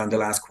Monaghan down the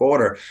last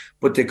quarter,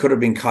 but they could have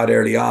been caught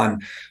early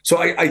on. So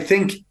I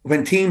think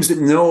when teams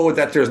know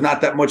that there's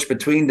not that much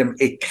between them,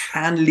 it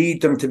can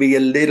lead them to be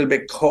a little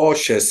bit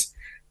cautious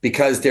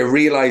because they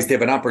realise they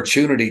have an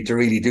opportunity to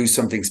really do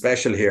something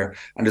special here.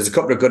 And there's a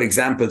couple of good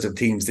examples of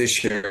teams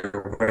this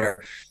year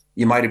where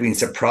you might have been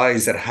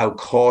surprised at how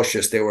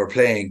cautious they were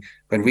playing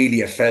when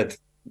really it felt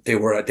they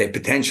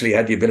potentially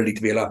had the ability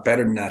to be a lot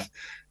better than that.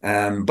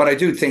 But I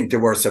do think there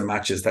were some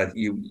matches that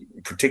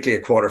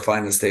particularly at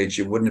quarterfinal stage,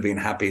 you wouldn't have been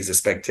happy as a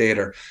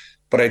spectator.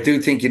 But I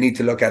do think you need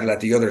to look at it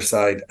at the other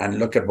side and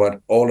look at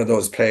what all of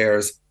those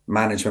players,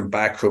 management,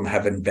 backroom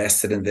have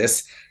invested in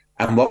this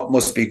and what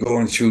must be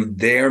going through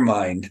their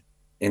mind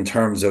in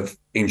terms of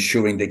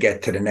ensuring they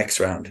get to the next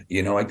round.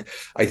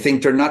 I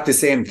think they're not the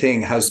same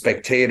thing how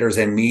spectators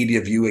and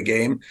media view a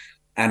game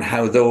and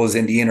how those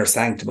in the inner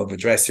sanctum of a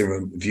dressing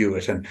room view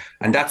it. And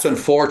that's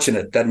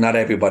unfortunate that not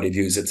everybody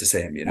views it the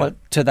same, Well,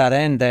 to that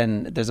end,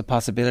 then, there's a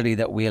possibility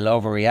that we'll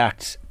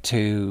overreact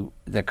to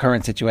the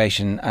current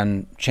situation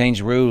and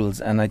change rules.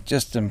 And I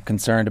just am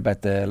concerned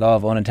about the law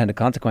of unintended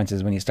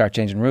consequences when you start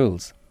changing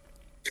rules.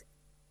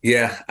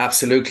 Yeah,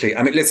 absolutely.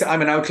 I mean, listen,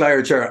 I'm an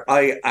outlier, Ger.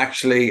 I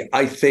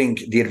think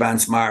the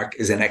advanced mark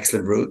is an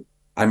excellent rule.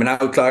 I'm an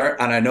outlier,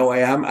 and I know I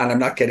am,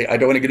 and I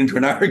don't want to get into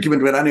an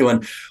argument with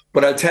anyone,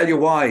 but I'll tell you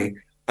why.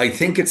 I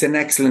think it's an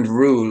excellent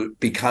rule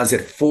because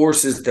it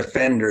forces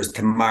defenders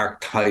to mark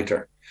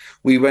tighter.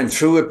 We went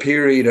through a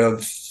period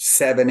of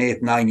 7,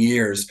 8, 9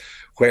 years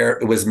where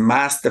it was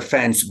mass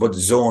defence but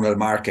zonal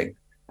marking.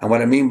 And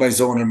what I mean by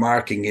zonal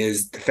marking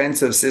is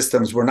defensive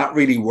systems were not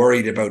really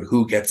worried about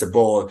who gets a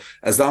ball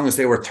as long as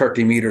they were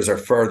 30 metres or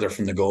further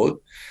from the goal.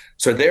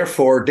 So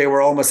therefore, they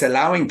were almost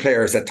allowing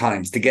players at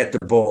times to get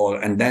the ball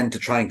and then to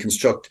try and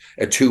construct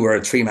a 2 or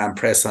a 3-man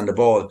press on the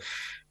ball.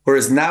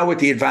 Whereas now with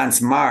the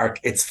advanced mark,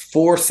 it's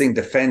forcing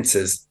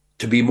defences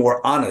to be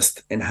more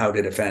honest in how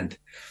they defend.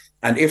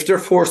 And if they're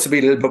forced to be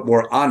a little bit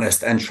more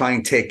honest and try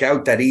and take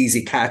out that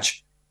easy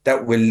catch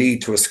that will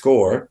lead to a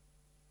score,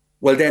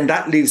 well, then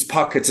that leaves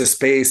pockets of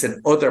space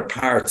in other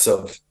parts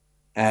of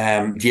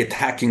the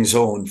attacking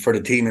zone for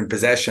the team in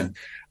possession.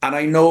 And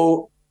I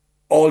know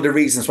all the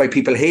reasons why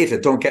people hate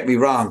it, don't get me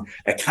wrong.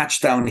 A catch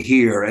down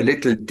here, a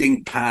little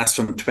dink pass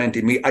from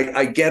 20 meters.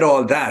 I get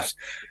all that.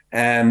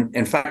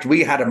 In fact,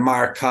 we had a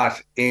mark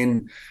caught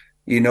in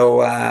the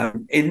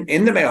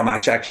Mayo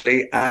match,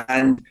 actually.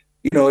 And,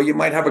 you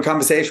might have a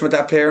conversation with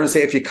that player and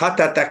say, if you caught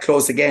that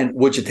close again,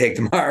 would you take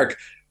the mark?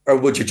 Or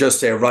would you just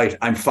say, right,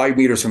 I'm 5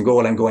 meters from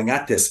goal, I'm going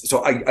at this?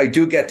 So I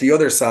do get the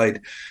other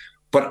side.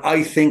 But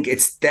I think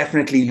it's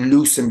definitely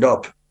loosened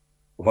up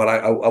what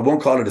I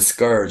won't call it a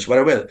scourge, but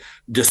I will,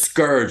 the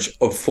scourge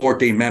of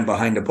 14 men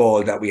behind the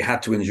ball that we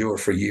had to endure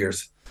for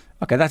years.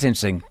 Okay, that's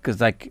interesting because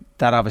that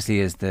obviously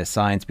is the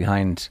science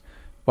behind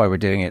why we're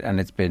doing it, and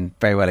it's been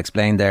very well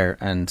explained there.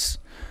 And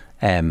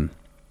I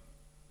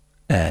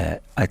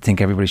think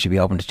everybody should be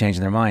open to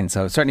changing their mind.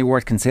 So it's certainly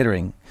worth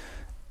considering.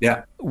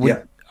 Yeah.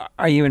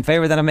 Are you in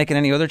favour then of making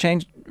any other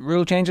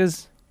rule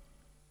changes?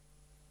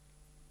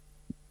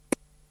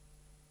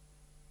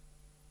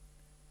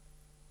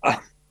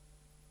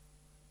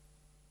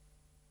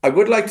 I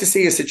would like to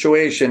see a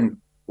situation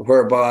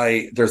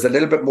whereby there's a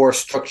little bit more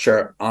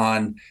structure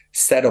on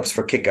setups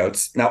for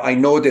kickouts. Now, I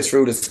know this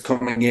rule is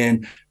coming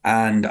in,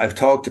 and I've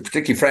talked to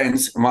particularly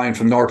friends of mine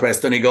from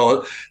Northwest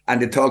Donegal, and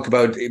they talk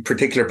about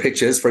particular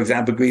pitches, for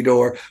example,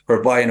 Guido,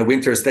 whereby in a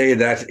winter's day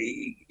that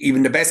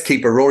even the best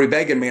keeper, Rory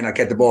Beggan, may not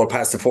get the ball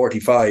past the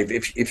 45,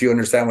 if you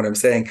understand what I'm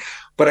saying.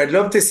 But I'd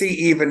love to see,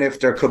 even if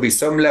there could be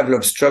some level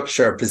of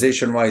structure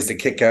position-wise, the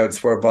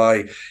kickouts,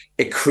 whereby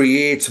it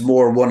creates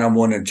more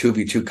one-on-one and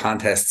 2v2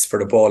 contests for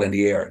the ball in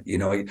the air. You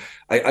know,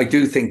 I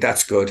do think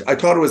that's good. I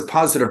thought it was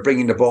positive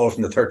bringing the ball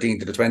from the 13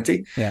 to the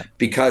 20,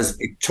 because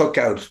it took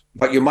out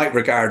what you might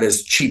regard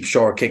as cheap,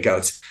 short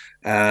kickouts.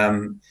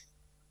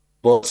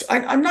 But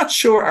I'm not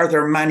sure, are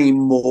there many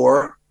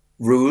more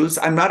rules?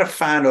 I'm not a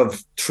fan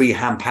of 3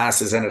 hand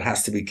passes and it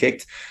has to be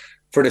kicked,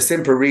 for the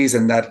simple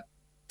reason that,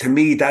 to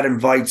me, that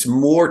invites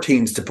more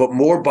teams to put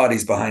more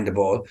bodies behind the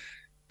ball,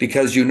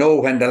 because you know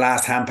when the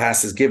last hand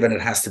pass is given,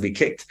 it has to be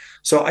kicked.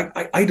 So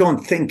I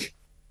don't think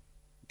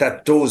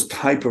that those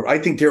type of, I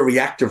think they're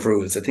reactive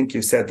rules. I think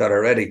you said that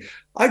already.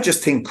 I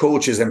just think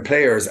coaches and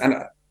players,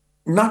 and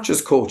not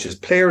just coaches,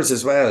 players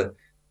as well,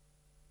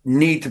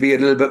 need to be a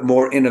little bit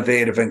more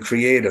innovative and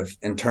creative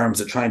in terms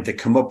of trying to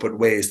come up with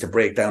ways to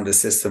break down the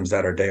systems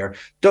that are there.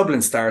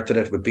 Dublin started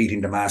it with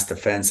beating the mass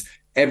defence.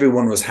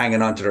 Everyone was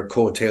hanging on to their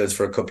coattails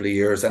for a couple of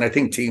years, and I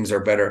think teams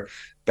are better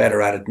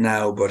at it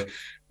now. But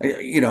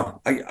you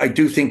know, I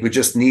do think we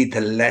just need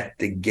to let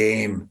the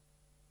game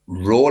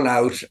roll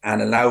out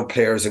and allow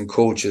players and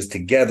coaches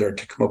together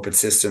to come up with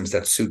systems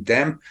that suit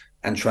them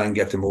and try and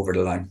get them over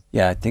the line.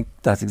 Yeah, I think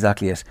that's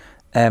exactly it.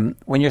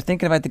 When you're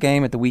thinking about the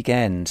game at the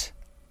weekend,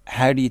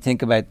 how do you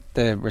think about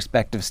the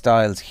respective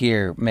styles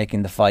here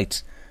making the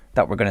fight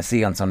that we're going to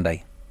see on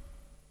Sunday?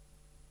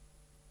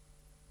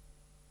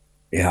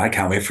 Yeah, I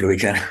can't wait for the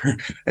weekend.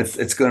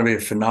 It's going to be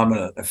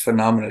a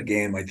phenomenal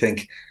game, I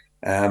think.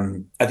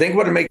 I think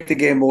what will make the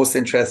game most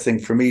interesting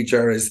for me,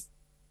 Ger, is,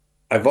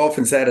 I've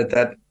often said it,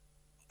 that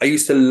I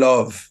used to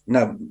love,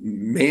 now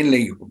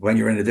mainly when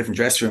you're in a different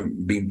dressing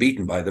room being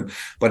beaten by them,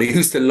 but I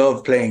used to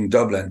love playing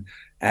Dublin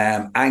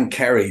and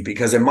Kerry,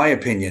 because in my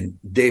opinion,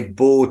 they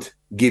both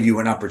give you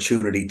an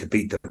opportunity to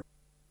beat them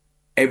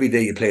every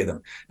day you play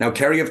them. Now,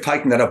 Kerry have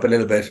tightened that up a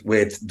little bit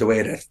with the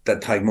way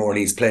that Tadhg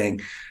Morley is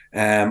playing,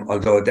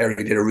 although Derry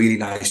did a really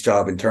nice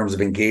job in terms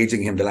of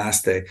engaging him the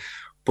last day.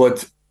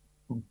 But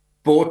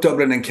both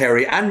Dublin and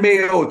Kerry, and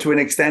Mayo to an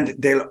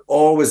extent, they'll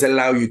always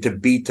allow you to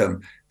beat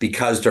them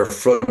because they're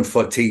front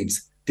foot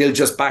teams. They'll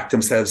just back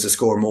themselves to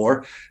score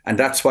more. And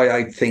that's why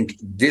I think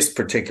this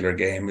particular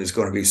game is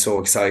going to be so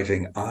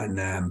exciting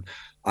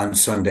on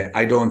Sunday.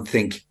 I don't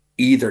think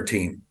either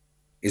team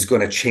is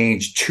going to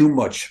change too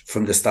much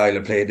from the style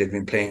of play they've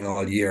been playing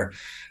all year.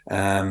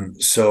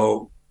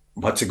 So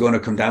what's it going to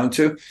come down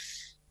to?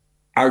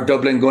 Are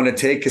Dublin going to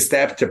take a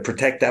step to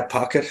protect that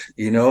pocket,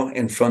 you know,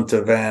 in front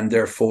of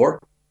their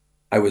 4?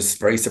 I was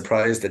very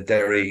surprised that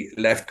Derry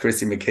left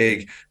Chrissy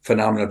McCaig,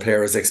 phenomenal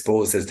player, as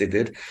exposed as they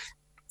did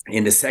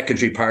in the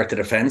secondary part of the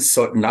defence.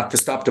 So not to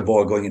stop the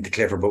ball going into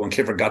Clifford, but when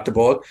Clifford got the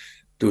ball,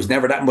 there was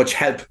never that much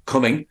help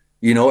coming,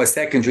 you know, a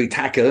secondary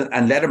tackle,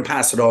 and let him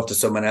pass it off to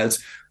someone else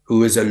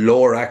who is a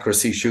lower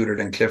accuracy shooter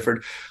than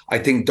Clifford. I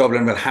think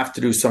Dublin will have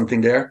to do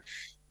something there.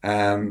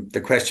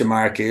 The question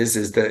mark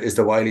is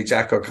the wily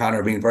Jack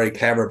O'Connor being very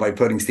clever by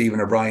putting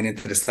Stephen O'Brien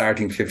into the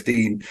starting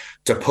 15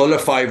 to pull a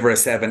 5 or a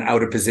 7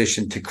 out of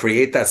position to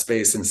create that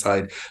space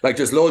inside. Like,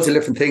 there's loads of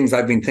different things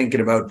I've been thinking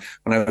about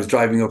when I was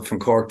driving up from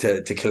Cork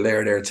to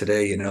Kildare there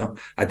today, you know.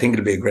 I think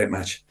it'll be a great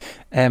match.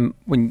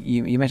 When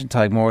you mentioned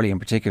Tadhg Morley in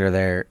particular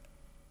there,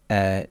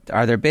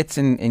 are there bits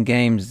in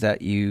games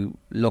that you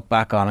look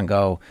back on and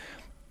go,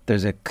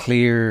 there's a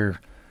clear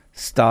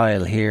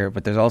style here,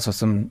 but there's also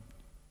some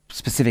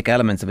specific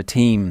elements of a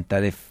team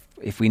that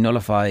if we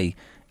nullify,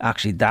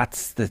 actually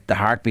that's the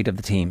heartbeat of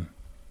the team?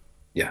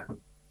 Yeah,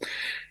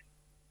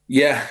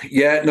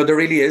 no, there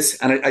really is.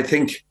 And I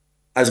think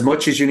as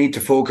much as you need to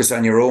focus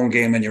on your own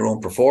game and your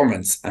own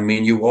performance, I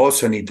mean, you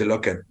also need to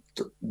look at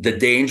the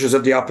dangers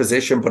of the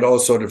opposition, but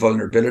also the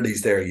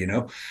vulnerabilities there, you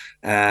know.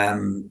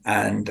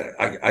 And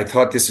I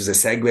thought this was a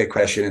segue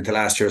question into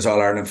last year's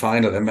All-Ireland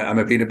final.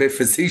 I'm being a bit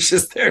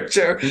facetious there,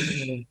 Chair.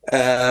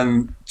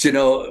 You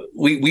know,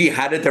 we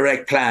had a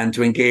direct plan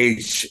to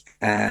engage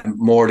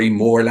Morley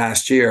more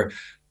last year,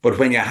 but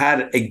when you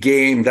had a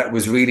game that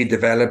was really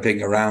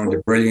developing around the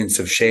brilliance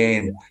of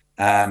Shane,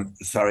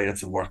 sorry,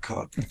 that's a work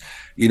call.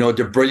 You know,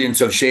 the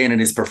brilliance of Shane and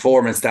his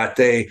performance that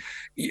day,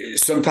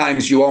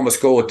 sometimes you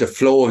almost go with the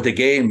flow of the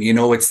game. You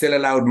know, it still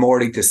allowed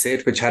Morley to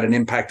sit, which had an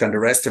impact on the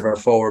rest of our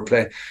forward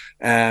play.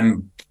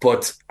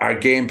 But our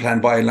game plan,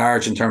 by and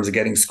large, in terms of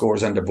getting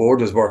scores on the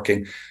board, was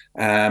working.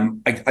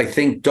 I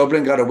think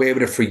Dublin got away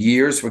with it for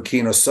years with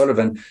Cian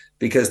O'Sullivan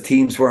because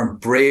teams weren't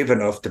brave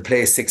enough to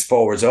play six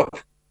forwards up,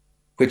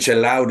 which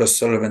allowed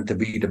O'Sullivan to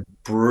be the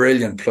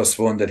brilliant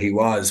 +1 that he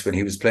was when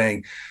he was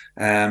playing.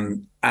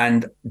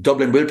 And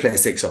Dublin will play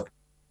six up.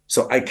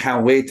 So I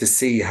can't wait to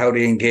see how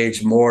they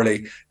engage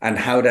Morley and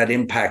how that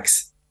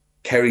impacts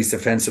Kerry's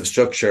defensive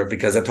structure,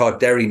 because I thought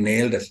Derry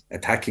nailed it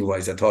attacking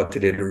wise. I thought they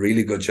did a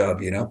really good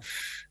job,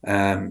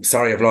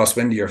 Sorry, I've lost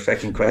wind of your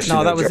fucking question.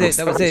 No, that was it.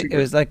 That was it. It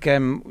was like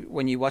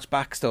when you watch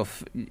back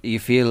stuff, you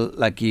feel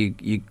like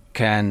you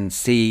can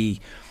see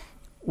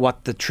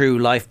what the true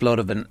lifeblood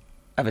of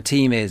a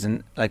team is,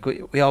 and like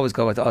we always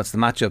go with, it's the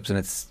matchups, and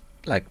it's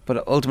like,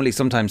 but ultimately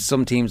sometimes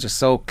some teams are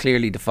so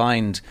clearly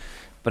defined,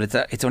 but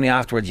it's only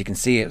afterwards you can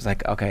see it. It's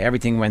like, okay,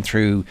 everything went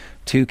through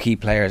two key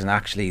players, and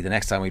actually the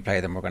next time we play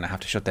them, we're going to have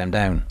to shut them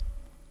down.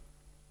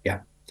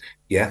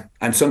 Yeah,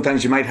 and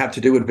sometimes you might have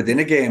to do it within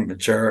a game.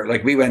 Sure,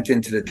 like we went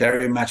into the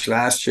Derry match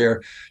last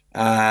year,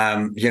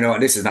 and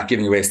this is not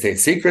giving away state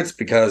secrets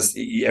because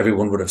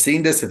everyone would have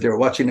seen this if they were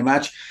watching the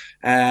match.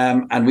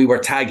 And we were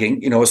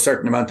tagging, a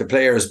certain amount of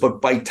players,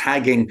 but by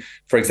tagging,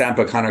 for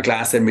example, Conor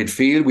Glass in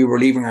midfield, we were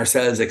leaving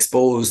ourselves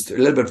exposed, a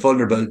little bit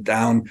vulnerable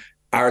down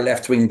our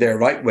left wing, their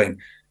right wing.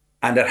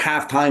 And at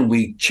halftime,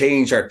 we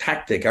changed our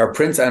tactic.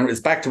 And it's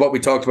back to what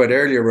we talked about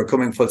earlier. We're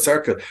coming full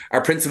circle.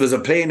 Our principles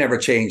of play never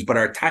changed, but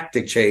our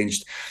tactic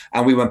changed.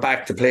 And we went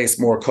back to place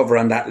more cover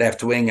on that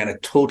left wing, and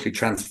it totally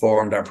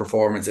transformed our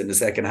performance in the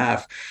second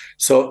half.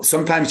 So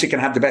sometimes you can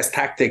have the best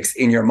tactics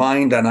in your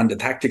mind and on the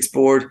tactics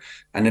board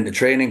and in the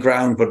training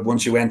ground. But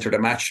once you enter the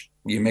match,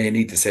 you may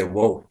need to say,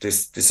 whoa,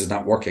 this is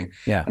not working.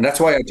 Yeah. And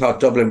that's why I thought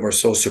Dublin were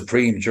so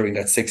supreme during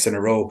that 6 in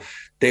a row.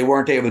 They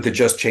weren't able to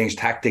just change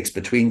tactics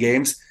between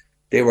games.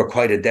 They were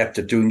quite adept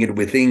at doing it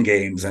within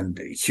games, and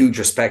huge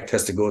respect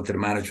has to go to the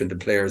management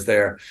and players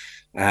there.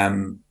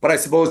 But I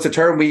suppose the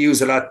term we use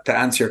a lot to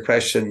answer your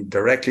question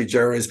directly,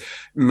 Ger, is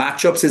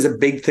matchups is a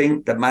big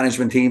thing that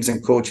management teams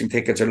and coaching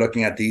tickets are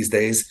looking at these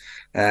days.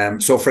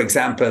 So, for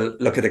example,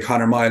 look at the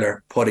Conor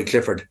Myler, Paddy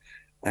Clifford,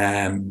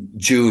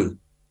 Jewel.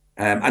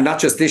 And not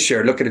just this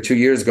year, look at it 2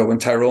 years ago when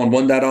Tyrone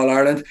won that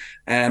All-Ireland.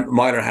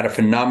 Myler had a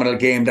phenomenal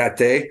game that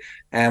day.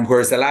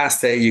 Whereas the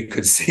last day you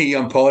could see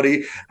on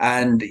Paddy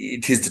and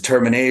his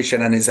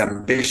determination and his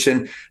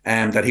ambition,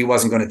 that he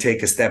wasn't going to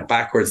take a step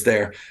backwards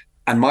there.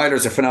 And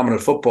Myler's a phenomenal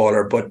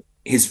footballer, but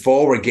his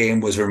forward game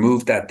was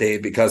removed that day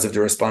because of the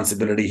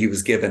responsibility he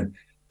was given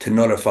to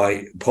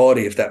nullify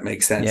Paddy, if that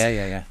makes sense.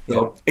 Yeah.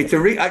 So it's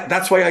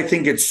that's why I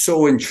think it's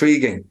so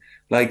intriguing.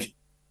 Like,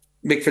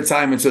 Mick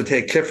Fitzsimons will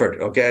take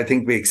Clifford. Okay, I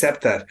think we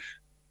accept that.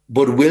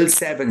 But will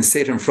Seven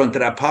sit in front of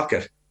that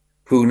pocket?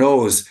 Who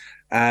knows?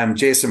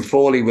 Jason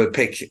Foley will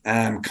pick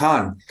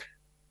Con.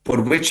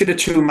 But which of the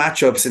two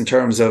matchups in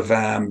terms of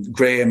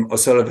Graham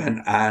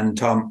O'Sullivan and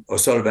Tom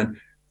O'Sullivan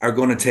are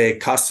going to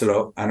take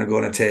Costello and are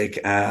going to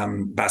take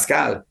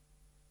Pascal?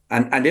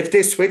 And if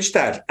they switch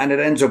that and it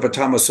ends up with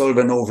Tom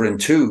O'Sullivan over in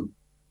 2,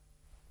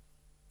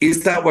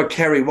 is that what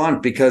Kerry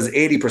want? Because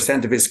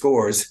 80% of his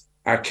scores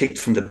are kicked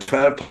from the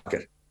 12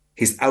 pocket.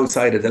 He's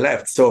outside of the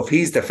left. So if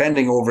he's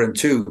defending over in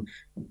 2,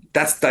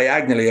 that's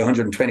diagonally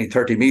 120,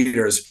 30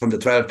 metres from the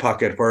 12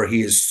 pocket, where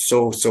he is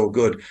so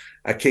good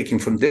at kicking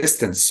from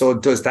distance. So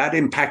does that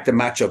impact the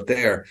matchup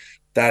there,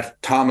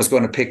 that Tom is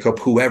going to pick up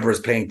whoever is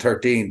playing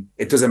 13?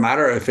 It doesn't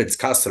matter if it's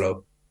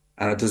Costello,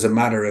 and it doesn't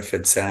matter if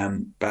it's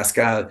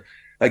Pascal.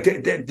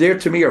 Like, there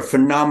to me are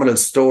phenomenal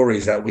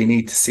stories that we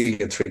need to see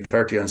at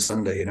 3:30 on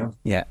Sunday,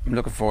 Yeah, I'm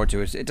looking forward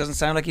to it. It doesn't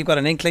sound like you've got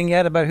an inkling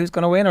yet about who's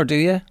going to win, or do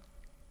you?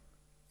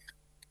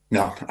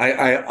 No,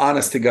 I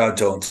honest to God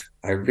don't.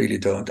 I really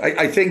don't.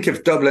 I think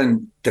if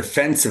Dublin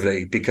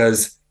defensively,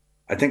 because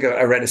I think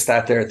I read a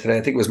stat there today,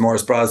 I think it was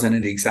Maurice Brosnan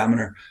in the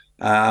Examiner,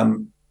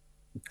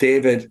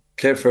 David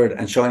Clifford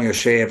and Sean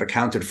O'Shea have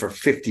accounted for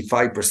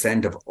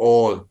 55% of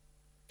all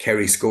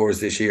Kerry scores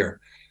this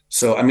year.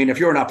 So, I mean, if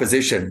you're in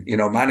opposition,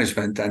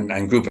 management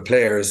and group of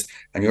players,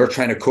 and you're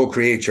trying to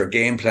co-create your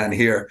game plan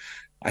here,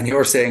 and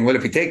you're saying, well,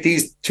 if we take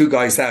these two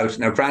guys out,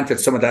 now granted,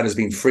 some of that has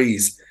been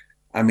freeze.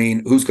 I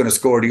mean, who's going to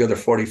score the other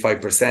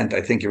 45%?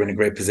 I think you're in a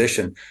great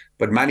position.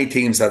 But many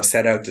teams have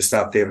set out to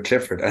stop David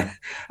Clifford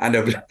and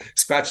have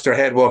scratched their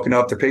head walking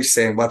off the pitch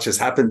saying, what just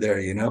happened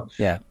there,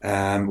 Yeah.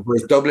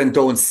 Whereas Dublin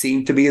don't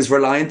seem to be as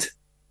reliant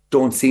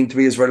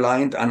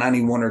on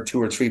any one or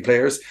two or three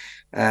players.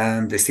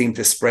 They seem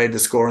to spread the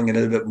scoring a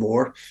little bit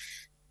more.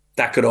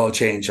 That could all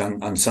change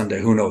on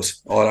Sunday. Who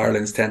knows? All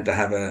Irelands tend to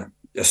have a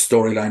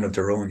storyline of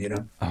their own,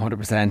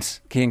 100%.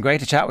 Cian, great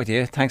to chat with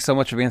you. Thanks so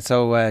much for being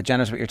so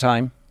generous with your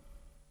time.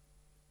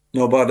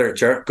 No bother,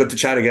 Ger. Good to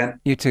chat again.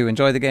 You too.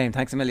 Enjoy the game.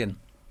 Thanks a million.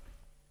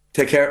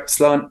 Take care.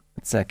 Slán.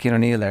 It's Cian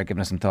O'Neill there giving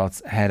us some thoughts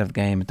ahead of the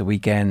game at the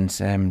weekend.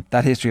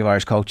 That history of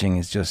Irish coaching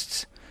is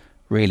just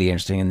really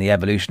interesting, and the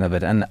evolution of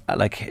it. And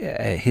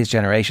his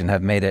generation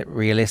have made it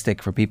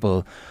realistic for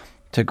people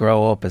to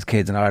grow up as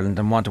kids in Ireland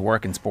and want to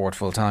work in sport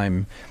full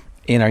time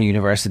in our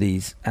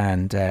universities,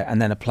 and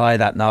then apply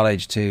that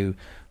knowledge to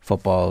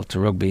football, to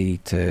rugby,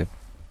 to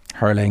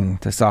hurling,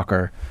 to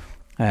soccer,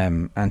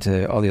 and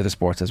to all the other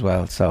sports as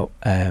well. So,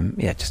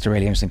 just a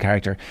really interesting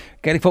character.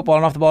 Gaelic Football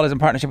and Off the Ball is in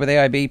partnership with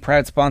AIB,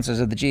 proud sponsors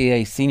of the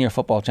GAA Senior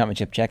Football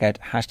Championship. Check out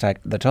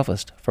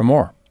 #TheToughest for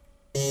more.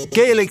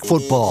 Gaelic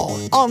Football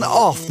on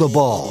Off the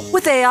Ball.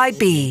 With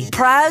AIB,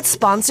 proud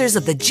sponsors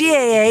of the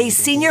GAA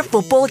Senior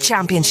Football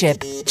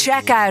Championship.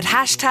 Check out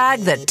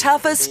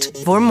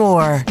 #TheToughest for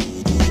more.